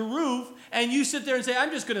under the roof and you sit there and say,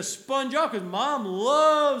 I'm just going to sponge off because mom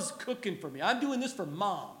loves cooking for me. I'm doing this for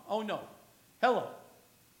mom. Oh no. Hello.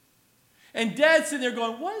 And dad's sitting there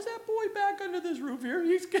going, why is that boy back under this roof here?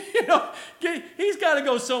 He's got to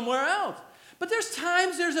go somewhere else. But there's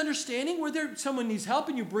times there's understanding where someone needs help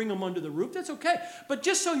and you bring them under the roof. That's okay. But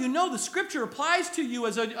just so you know, the scripture applies to you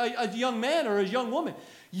as a young man or a young woman.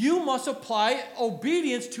 You must apply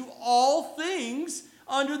obedience to all things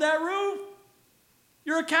under that roof.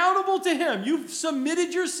 You're accountable to him. You've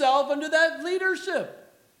submitted yourself under that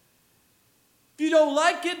leadership. If you don't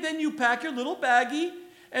like it, then you pack your little baggie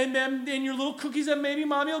and your little cookies that maybe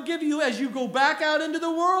mommy will give you as you go back out into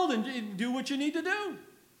the world and do what you need to do.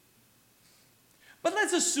 But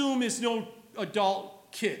let's assume it's no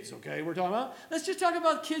adult kids, okay, we're talking about. Let's just talk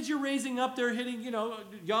about kids you're raising up. They're hitting,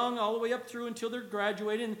 young all the way up through until they're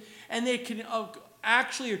graduating. And they can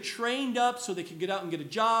actually are trained up so they can get out and get a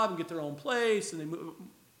job and get their own place and they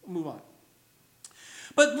move on.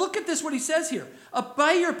 But look at this, what he says here.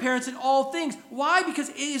 Obey your parents in all things. Why? Because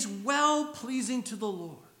it is well-pleasing to the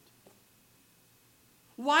Lord.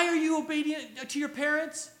 Why are you obedient to your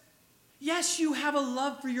parents? Yes, you have a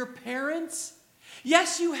love for your parents.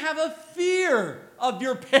 Yes, you have a fear of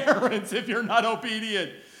your parents if you're not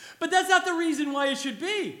obedient. But that's not the reason why it should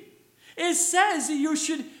be. It says that you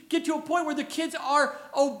should get to a point where the kids are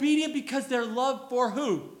obedient because their love for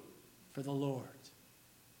who? For the Lord.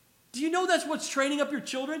 Do you know that's what's training up your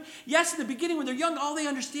children? Yes, in the beginning when they're young, all they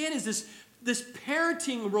understand is this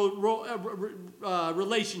parenting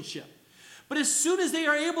relationship. But as soon as they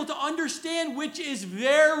are able to understand, which is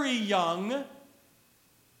very young,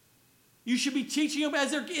 You should be teaching them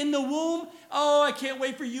as they're in the womb. Oh, I can't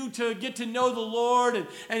wait for you to get to know the Lord.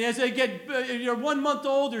 And as they get, you're 1 month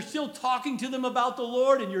old, you're still talking to them about the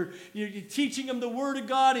Lord, and you're teaching them the Word of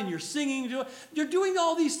God, and you're singing to them. You're doing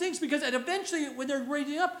all these things because eventually when they're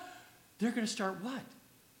raising up, they're going to start what?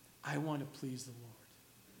 I want to please the Lord.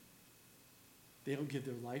 They'll give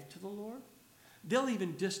their life to the Lord. They'll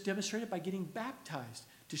even just demonstrate it by getting baptized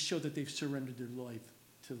to show that they've surrendered their life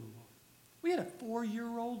to the Lord. We had a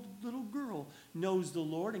 4-year-old little girl knows the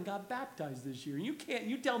Lord and got baptized this year.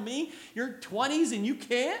 You tell me you're 20s and you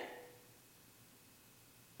can't?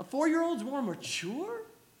 A 4-year-old's more mature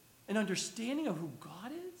and understanding of who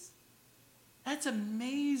God is? That's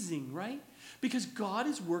amazing, right? Because God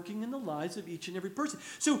is working in the lives of each and every person.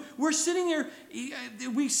 So we're sitting there,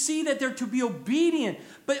 we see that they're to be obedient.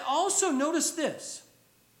 But also notice this.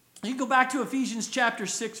 You can go back to Ephesians chapter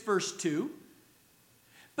 6, verse 2.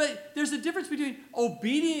 But there's a difference between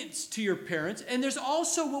obedience to your parents, and there's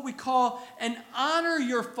also what we call an honor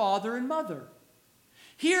your father and mother.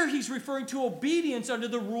 Here he's referring to obedience under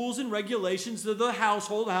the rules and regulations of the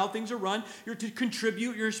household, how things are run. You're to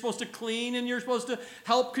contribute, you're supposed to clean, and you're supposed to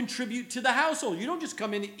help contribute to the household. You don't just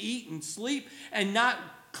come in and eat and sleep and not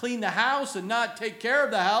clean the house and not take care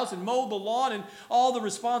of the house and mow the lawn and all the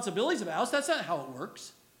responsibilities of the house. That's not how it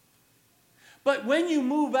works. But when you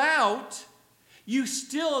move out, you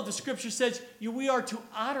still, the scripture says, we are to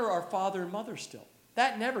honor our father and mother still.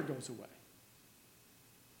 That never goes away.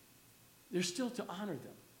 They're still to honor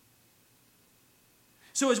them.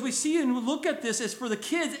 So as we see and look at this, as for the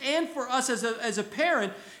kids and for us as a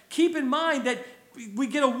parent, keep in mind that we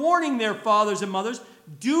get a warning there, fathers and mothers.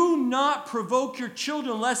 Do not provoke your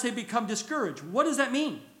children lest they become discouraged. What does that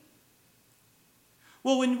mean?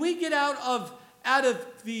 Well, when we get out of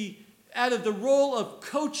the role of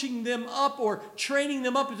coaching them up or training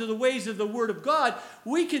them up into the ways of the Word of God,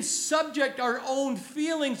 we can subject our own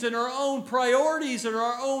feelings and our own priorities and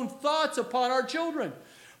our own thoughts upon our children.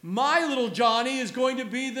 My little Johnny is going to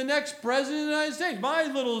be the next president of the United States. My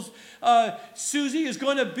little Susie is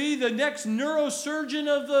going to be the next neurosurgeon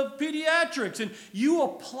of the pediatrics. And you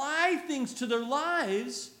apply things to their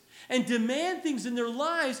lives and demand things in their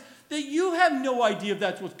lives that you have no idea if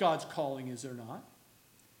that's what God's calling is or not.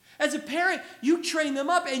 As a parent, you train them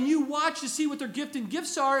up and you watch to see what their gift and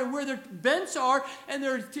gifts are and where their bents are and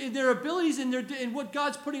their abilities and what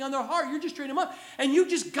God's putting on their heart. You're just training them up and you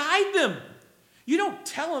just guide them. You don't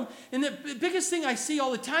tell them. And the biggest thing I see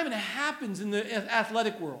all the time, and it happens in the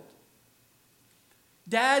athletic world.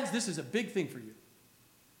 Dads, this is a big thing for you.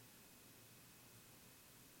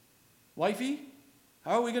 Wifey,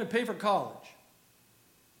 how are we going to pay for college?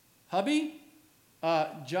 Hubby,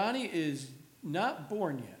 Johnny is not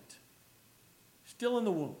born yet. Still in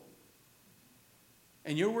the womb.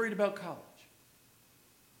 And you're worried about college.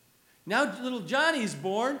 Now little Johnny's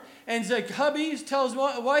born, and it's like hubby tells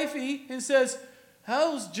wifey and says,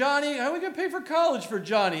 how's Johnny? How are we going to pay for college for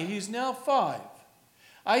Johnny? He's now 5.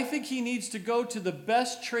 I think he needs to go to the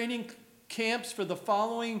best training camps for the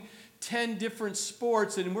following 10 different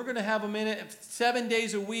sports, and we're going to have him in it 7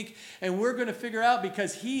 days a week, and we're going to figure out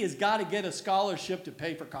because he has got to get a scholarship to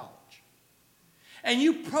pay for college. And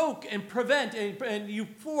you poke and prevent and you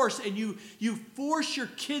force and you force your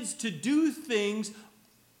kids to do things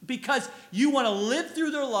because you want to live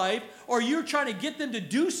through their life, or you're trying to get them to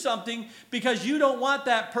do something because you don't want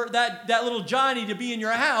that little Johnny to be in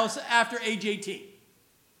your house after age 18.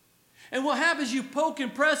 And what happens, you poke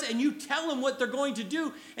and press and you tell them what they're going to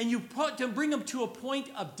do, and you bring them to a point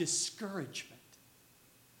of discouragement.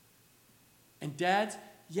 And dads,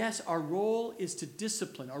 yes, our role is to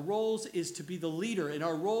discipline. Our role is to be the leader. And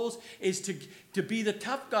our role is to be the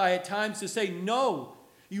tough guy at times, to say, no,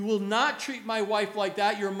 you will not treat my wife like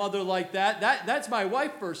that, your mother like that. That's my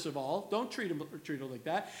wife, first of all. Don't treat her like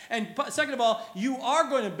that. And second of all, you are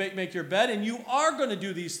going to make your bed, and you are going to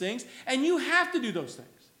do these things, and you have to do those things.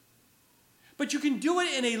 But you can do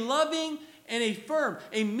it in a loving and a firm,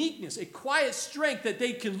 a meekness, a quiet strength that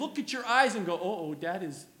they can look at your eyes and go,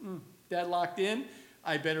 Dad locked in.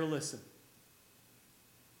 I better listen.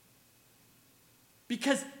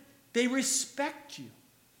 Because they respect you.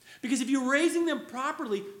 Because if you're raising them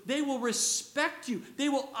properly, they will respect you. They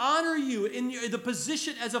will honor you in the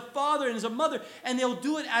position as a father and as a mother. And they'll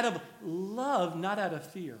do it out of love, not out of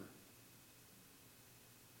fear.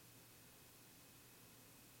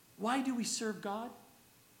 Why do we serve God?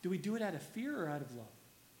 Do we do it out of fear or out of love?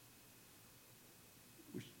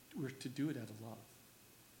 We're to do it out of love.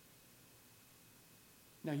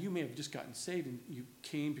 Now, you may have just gotten saved and you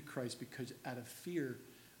came to Christ because out of fear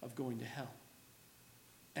of going to hell.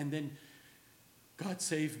 And then God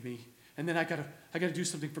saved me, and then I gotta do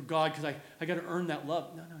something for God because I gotta earn that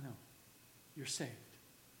love. No. You're saved.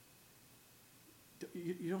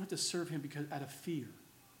 You don't have to serve him because out of fear.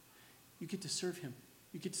 You get to serve him.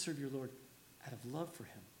 You get to serve your Lord out of love for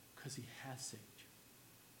him because he has saved you.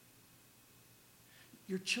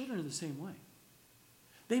 Your children are the same way.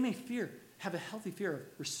 They may have a healthy fear of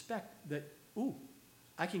respect that,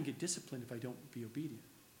 I can get disciplined if I don't be obedient.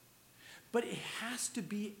 But it has to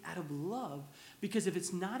be out of love, because if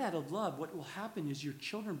it's not out of love, what will happen is your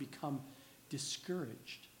children become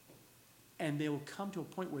discouraged. And they will come to a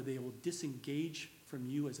point where they will disengage from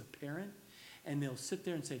you as a parent, and they'll sit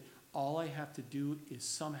there and say, all I have to do is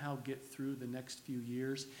somehow get through the next few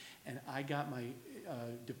years, and I got my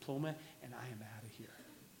diploma, and I am out of here.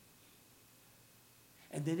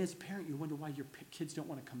 And then as a parent, you wonder why your kids don't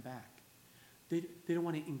want to come back. They don't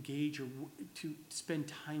want to engage or to spend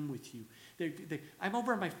time with you. I'm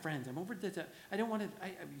over at my friends. I'm over at I don't want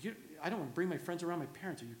to bring my friends around my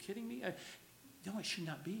parents. Are you kidding me? No, it should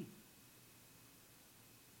not be.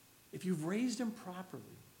 If you've raised them properly,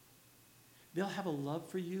 they'll have a love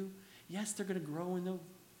for you. Yes, they're going to grow and they'll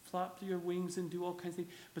flop their wings and do all kinds of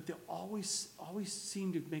things, but they'll always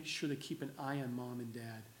seem to make sure they keep an eye on mom and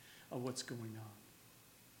dad of what's going on.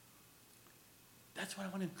 That's what I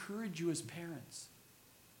want to encourage you as parents.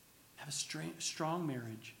 Have a strong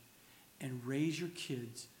marriage and raise your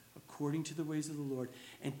kids according to the ways of the Lord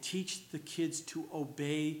and teach the kids to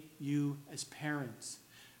obey you as parents.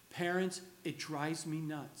 Parents, it drives me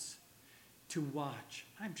nuts to watch.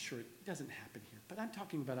 I'm sure it doesn't happen here, but I'm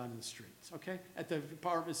talking about on the streets, okay? At the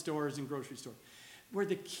department stores and grocery stores, where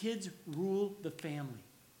the kids rule the family.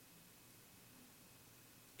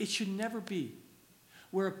 It should never be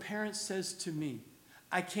where a parent says to me,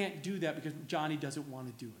 I can't do that because Johnny doesn't want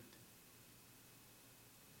to do it.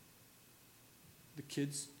 The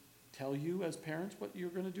kids tell you as parents what you're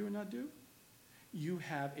going to do and not do. You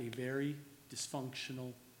have a very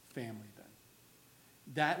dysfunctional family then.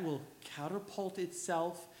 That will catapult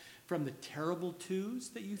itself from the terrible twos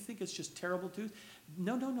that you think is just terrible twos.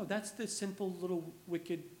 No. That's the sinful little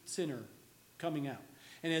wicked sinner coming out.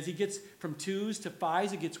 And as he gets from 2s to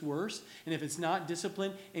 5s, it gets worse. And if it's not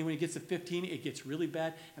disciplined, and when he gets to 15, it gets really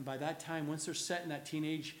bad. And by that time, once they're set in that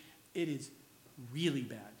teenage, it is really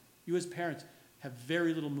bad. You as parents have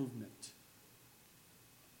very little movement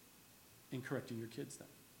in correcting your kids then.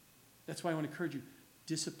 That's why I want to encourage you,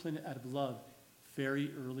 discipline out of love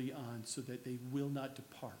very early on so that they will not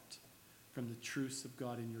depart from the truths of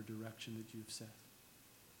God in your direction that you've set.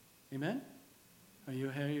 Amen? Are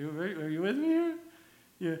you with me here?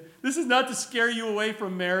 Yeah. This is not to scare you away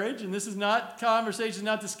from marriage, and this is not conversation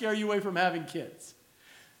not to scare you away from having kids.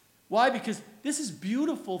 Why? Because this is a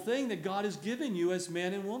beautiful thing that God has given you as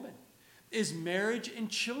man and woman. Is marriage and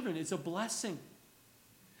children. It's a blessing.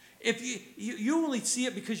 If you only see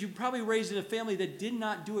it because you probably raised in a family that did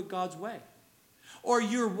not do it God's way. Or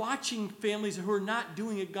you're watching families who are not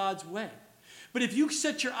doing it God's way. But if you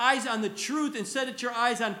set your eyes on the truth and set your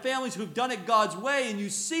eyes on families who've done it God's way and you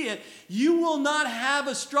see it, you will not have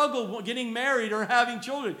a struggle getting married or having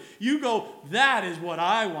children. You go, that is what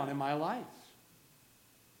I want in my life.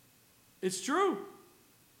 It's true.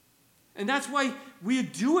 And that's why we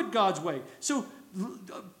do it God's way. So,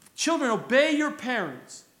 children, obey your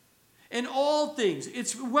parents in all things.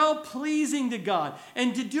 It's well-pleasing to God.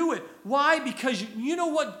 And to do it. Why? Because you know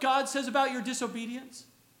what God says about your disobedience?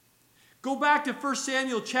 Go back to 1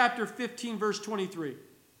 Samuel chapter 15, verse 23.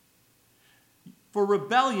 For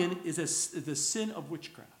rebellion is the sin of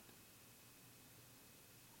witchcraft.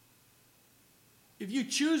 If you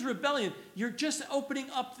choose rebellion, you're just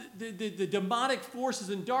opening up the demonic forces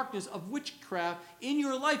and darkness of witchcraft in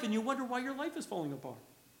your life, and you wonder why your life is falling apart.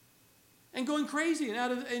 And going crazy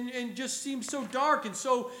and just seems so dark and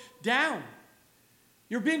so down.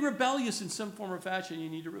 You're being rebellious in some form or fashion. You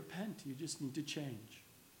need to repent. You just need to change.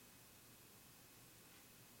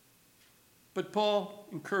 But Paul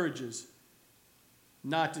encourages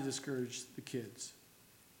not to discourage the kids.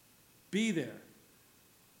 Be there.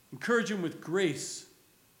 Encourage them with grace,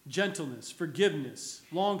 gentleness, forgiveness,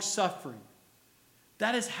 long-suffering.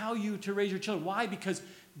 That is how you to raise your children. Why? Because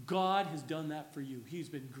God has done that for you. He's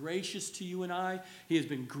been gracious to you and I. He has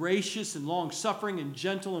been gracious and long-suffering and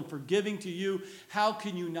gentle and forgiving to you. How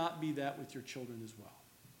can you not be that with your children as well?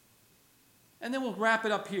 And then we'll wrap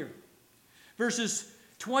it up here. Verses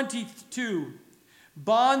 22,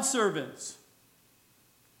 bondservants,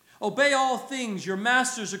 obey all things your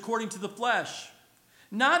masters according to the flesh,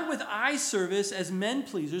 not with eye service as men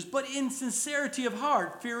pleasers, but in sincerity of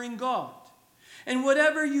heart, fearing God. And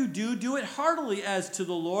whatever you do, do it heartily as to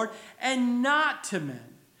the Lord and not to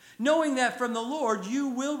men, knowing that from the Lord you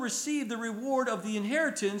will receive the reward of the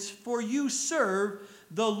inheritance, for you serve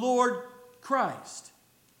the Lord Christ.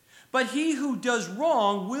 But he who does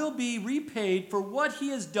wrong will be repaid for what he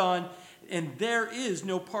has done, and there is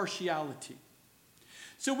no partiality.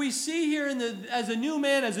 So we see here as a new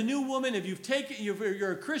man, as a new woman, if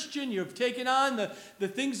you're a Christian, you've taken on the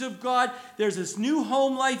things of God, there's this new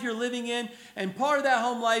home life you're living in, and part of that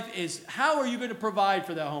home life is how are you going to provide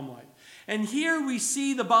for that home life? And here we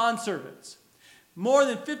see the bondservants. More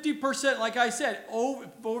than 50%, like I said,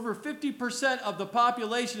 over 50% of the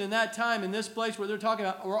population in that time, in this place where they're talking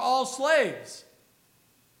about, were all slaves.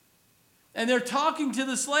 And they're talking to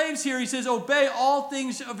the slaves here. He says, obey all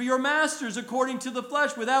things of your masters according to the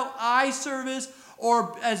flesh, without eye service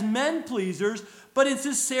or as men pleasers, but in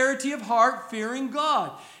sincerity of heart, fearing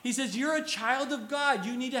God. He says, you're a child of God.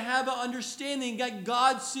 You need to have an understanding that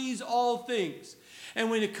God sees all things. And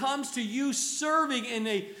when it comes to you serving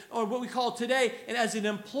in or what we call today, and as an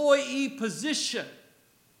employee position,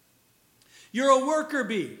 you're a worker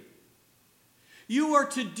bee. You are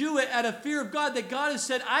to do it out of fear of God, that God has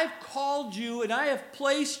said, I've called you and I have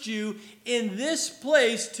placed you in this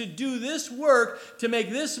place to do this work, to make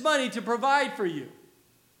this money, to provide for you.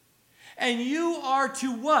 And you are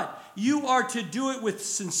to what? You are to do it with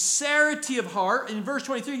sincerity of heart. In verse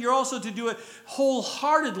 23, you're also to do it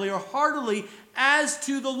wholeheartedly or heartily as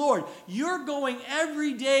to the Lord. You're going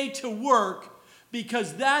every day to work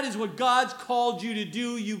because that is what God's called you to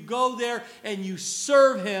do. You go there and you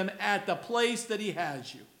serve him at the place that he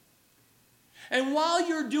has you. And while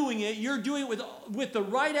you're doing it with the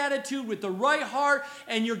right attitude, with the right heart,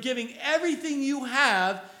 and you're giving everything you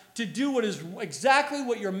have to do what is exactly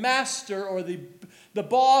what your master or the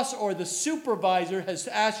boss or the supervisor has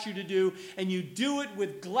asked you to do, and you do it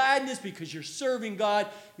with gladness because you're serving God.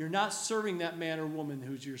 You're not serving that man or woman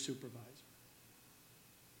who's your supervisor.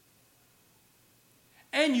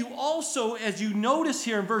 And you also, as you notice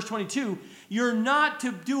here in verse 22, you're not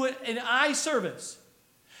to do it in eye service.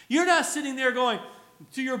 You're not sitting there going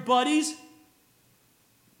to your buddies,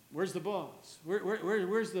 where's the boss?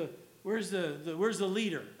 Where's the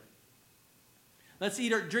leader? Let's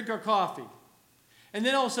drink our coffee. And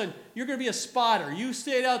then all of a sudden, you're going to be a spotter. You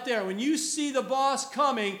stayed out there. When you see the boss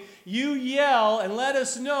coming, you yell and let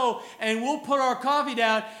us know, and we'll put our coffee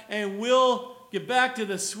down and we'll get back to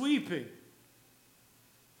the sweeping.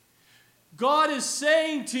 God is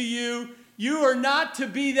saying to you, you are not to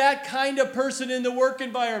be that kind of person in the work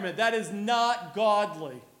environment. That is not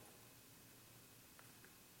godly.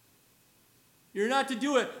 You're not to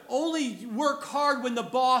do it. Only work hard when the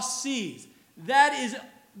boss sees. That is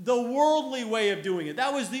the worldly way of doing it.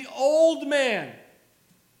 That was the old man.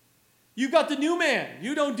 You've got the new man.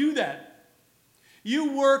 You don't do that.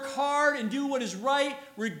 You work hard and do what is right,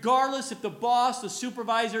 regardless if the boss, the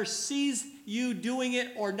supervisor, sees you doing it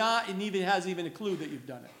or not, and has even a clue that you've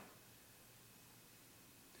done it.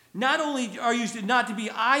 Not only are you not to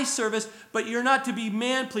be eye service, but you're not to be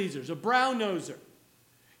man pleasers, a brown noser.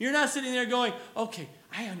 You're not sitting there going, okay,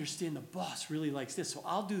 I understand the boss really likes this, so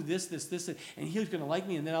I'll do this, and he's going to like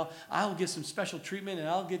me, and then I'll get some special treatment, and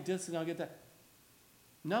I'll get this, and I'll get that.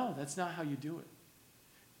 No, that's not how you do it.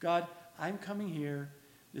 God, I'm coming here.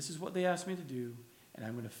 This is what they asked me to do, and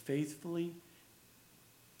I'm going to faithfully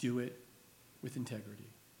do it with integrity.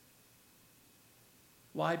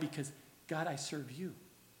 Why? Because, God, I serve you.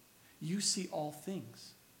 You see all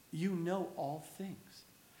things. You know all things.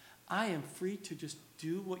 I am free to just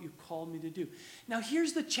do what you called me to do. Now,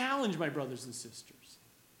 here's the challenge, my brothers and sisters.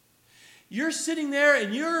 You're sitting there,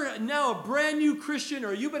 and you're now a brand new Christian,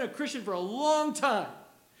 or you've been a Christian for a long time.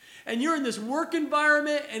 And you're in this work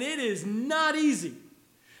environment, and it is not easy.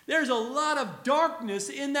 There's a lot of darkness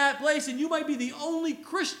in that place, and you might be the only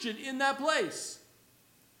Christian in that place.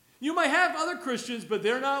 You might have other Christians, but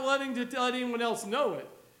they're not letting anyone else know it.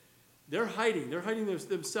 They're hiding. They're hiding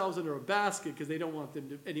themselves under a basket because they don't want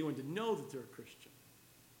anyone to know that they're a Christian.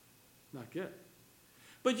 Not good.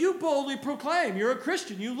 But you boldly proclaim you're a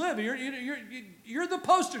Christian. You live. You're the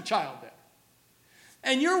poster child there.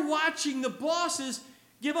 And you're watching the bosses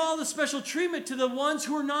give all the special treatment to the ones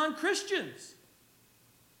who are non-Christians.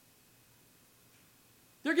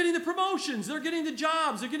 They're getting the promotions. They're getting the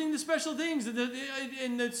jobs. They're getting the special things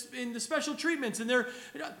and the special treatments.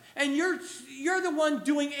 And you're the one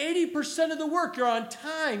doing 80% of the work. You're on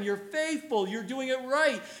time. You're faithful. You're doing it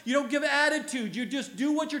right. You don't give attitude. You just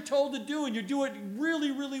do what you're told to do, and you do it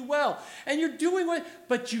really, really well. And you're doing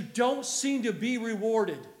but you don't seem to be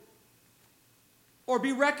rewarded or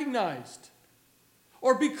be recognized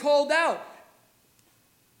or be called out.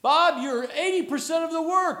 Bob, you're 80% of the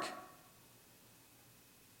work.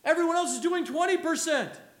 Everyone else is doing 20%.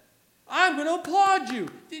 I'm going to applaud you.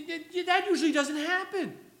 That usually doesn't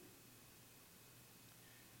happen.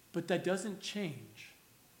 But that doesn't change.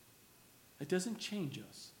 It doesn't change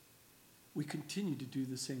us. We continue to do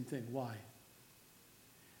the same thing. Why?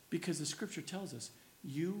 Because the scripture tells us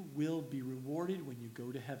you will be rewarded when you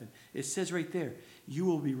go to heaven. It says right there, you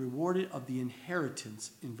will be rewarded of the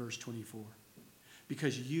inheritance in verse 24.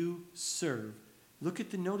 Because you serve. Look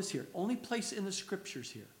at the notice here. Only place in the scriptures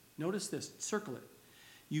here. Notice this. Circle it.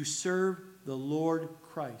 You serve the Lord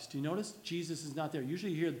Christ. Do you notice? Jesus is not there.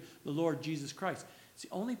 Usually you hear the Lord Jesus Christ. It's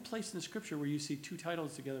the only place in the scripture where you see two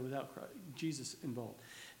titles together without Christ, Jesus involved.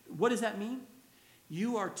 What does that mean?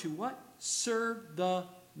 You are to what? Serve the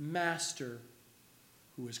master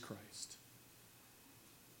who is Christ.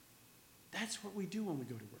 That's what we do when we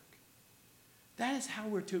go to work. That is how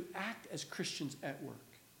we're to act as Christians at work.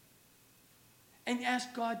 And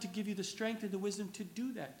ask God to give you the strength and the wisdom to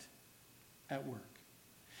do that at work.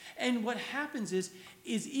 And what happens is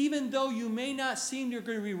even though you may not seem you're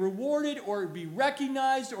going to be rewarded or be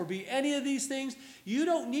recognized or be any of these things, you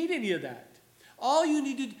don't need any of that. All you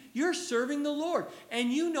need to, you're serving the Lord.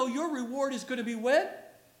 And you know your reward is going to be when?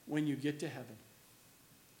 When you get to heaven.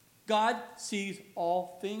 God sees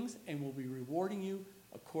all things and will be rewarding you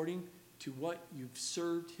according to what you've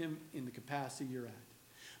served him in the capacity you're at.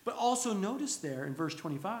 But also notice there in verse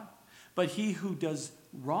 25, but he who does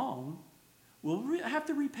wrong will have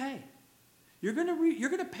to repay. You're going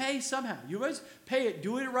to pay somehow. You always pay it.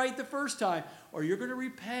 Do it right the first time, or you're going to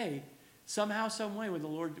repay somehow, some way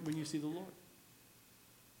when you see the Lord.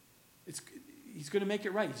 He's going to make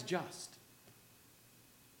it right. He's just.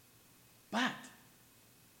 But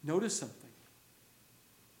notice something.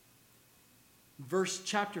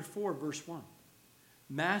 Chapter 4, verse 1.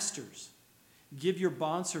 Masters, give your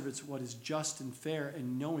bondservants what is just and fair,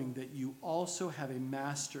 and knowing that you also have a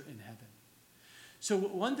master in heaven. So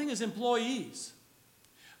one thing is employees.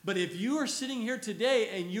 But if you are sitting here today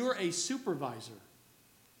and you're a supervisor,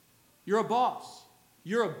 you're a boss,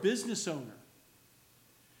 you're a business owner,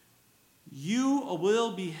 you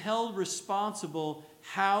will be held responsible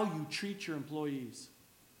how you treat your employees.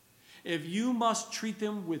 If you must treat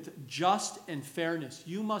them with just and fairness,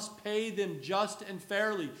 you must pay them just and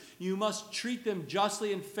fairly. You must treat them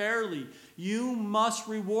justly and fairly. You must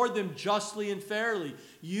reward them justly and fairly.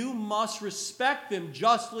 You must respect them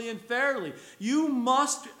justly and fairly. You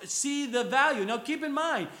must see the value. Now keep in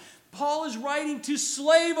mind, Paul is writing to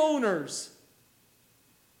slave owners.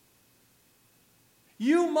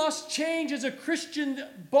 You must change as a Christian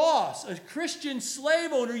boss, a Christian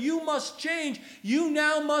slave owner. You must change. You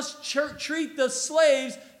now must treat the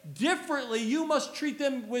slaves differently. You must treat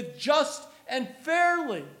them with just and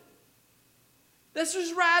fairly. This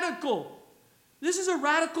is radical. This is a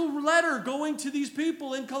radical letter going to these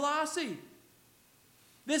people in Colossae.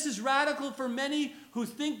 This is radical for many who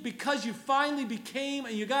think because you finally became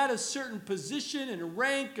and you got a certain position and a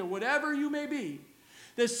rank or whatever you may be,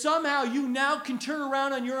 that somehow you now can turn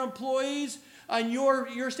around on your employees, on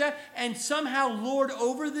your staff, and somehow lord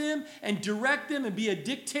over them and direct them and be a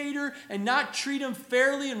dictator and not treat them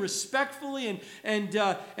fairly and respectfully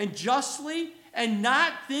and justly, and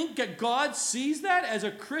not think that God sees that as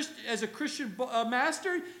a Christian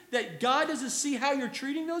master, that God doesn't see how you're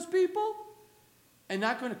treating those people and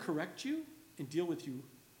not going to correct you and deal with you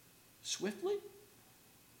swiftly?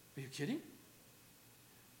 Are you kidding?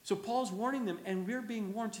 So Paul's warning them, and we're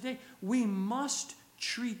being warned today. We must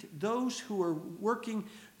treat those who are working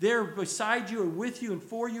there beside you or with you and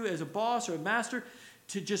for you as a boss or a master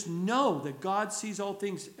to just know that God sees all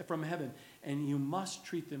things from heaven, and you must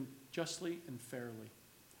treat them justly and fairly.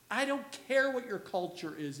 I don't care what your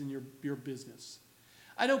culture is in your business.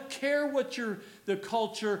 I don't care what the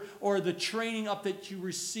culture or the training up that you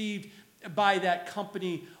received by that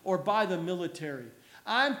company or by the military.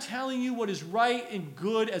 I'm telling you what is right and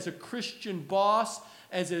good as a Christian boss,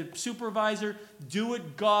 as a supervisor. Do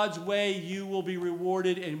it God's way, you will be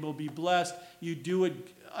rewarded and will be blessed. You do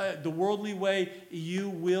it the worldly way, you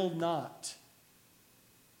will not.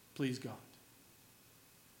 Please God.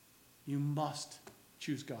 You must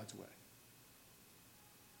choose God's way.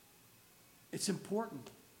 It's important.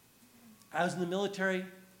 I was in the military.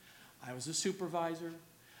 I was a supervisor.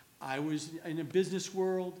 I was in a business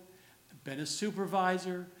world. Been a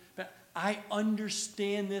supervisor, but I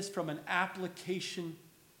understand this from an application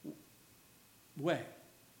way.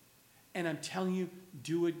 And I'm telling you,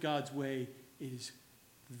 do it God's way is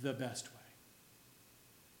the best way.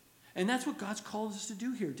 And that's what God's called us to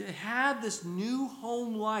do here, to have this new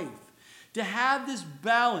home life, To have this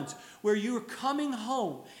balance where you're coming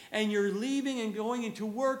home and you're leaving and going into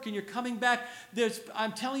work and you're coming back.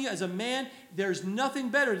 I'm telling you, as a man, there's nothing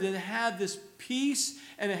better than to have this peace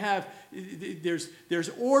and to have, there's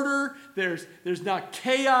order, there's not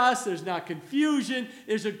chaos, there's not confusion.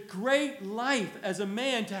 There's a great life as a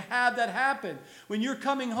man to have that happen. When you're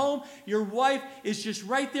coming home, your wife is just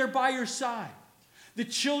right there by your side. The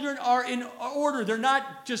children are in order. They're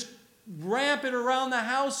not just rampant around the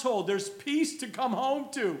household. There's peace to come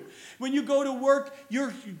home to. When you go to work,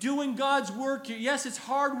 you're doing God's work. Yes, it's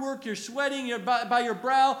hard work. You're sweating by your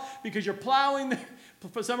brow because you're plowing.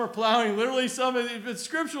 Some are plowing literally, some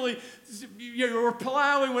scripturally. We're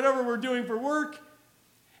plowing whatever we're doing for work.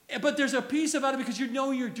 But there's a peace about it because you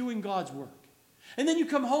know you're doing God's work. And then you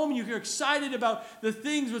come home and you're excited about the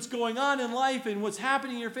things, what's going on in life and what's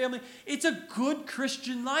happening in your family. It's a good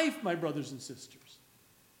Christian life, my brothers and sisters.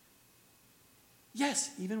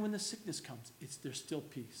 Yes, even when the sickness comes, there's still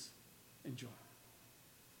peace and joy.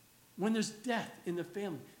 When there's death in the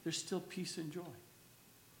family, there's still peace and joy.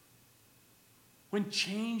 When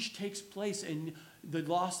change takes place and the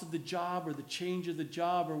loss of the job or the change of the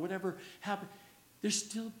job or whatever happens, there's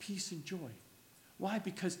still peace and joy. Why?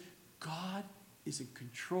 Because God is in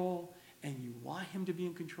control and you want him to be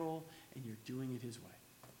in control and you're doing it his way.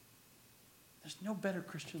 There's no better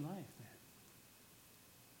Christian life, man.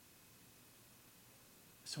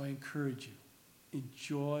 So I encourage you,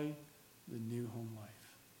 enjoy the new home life.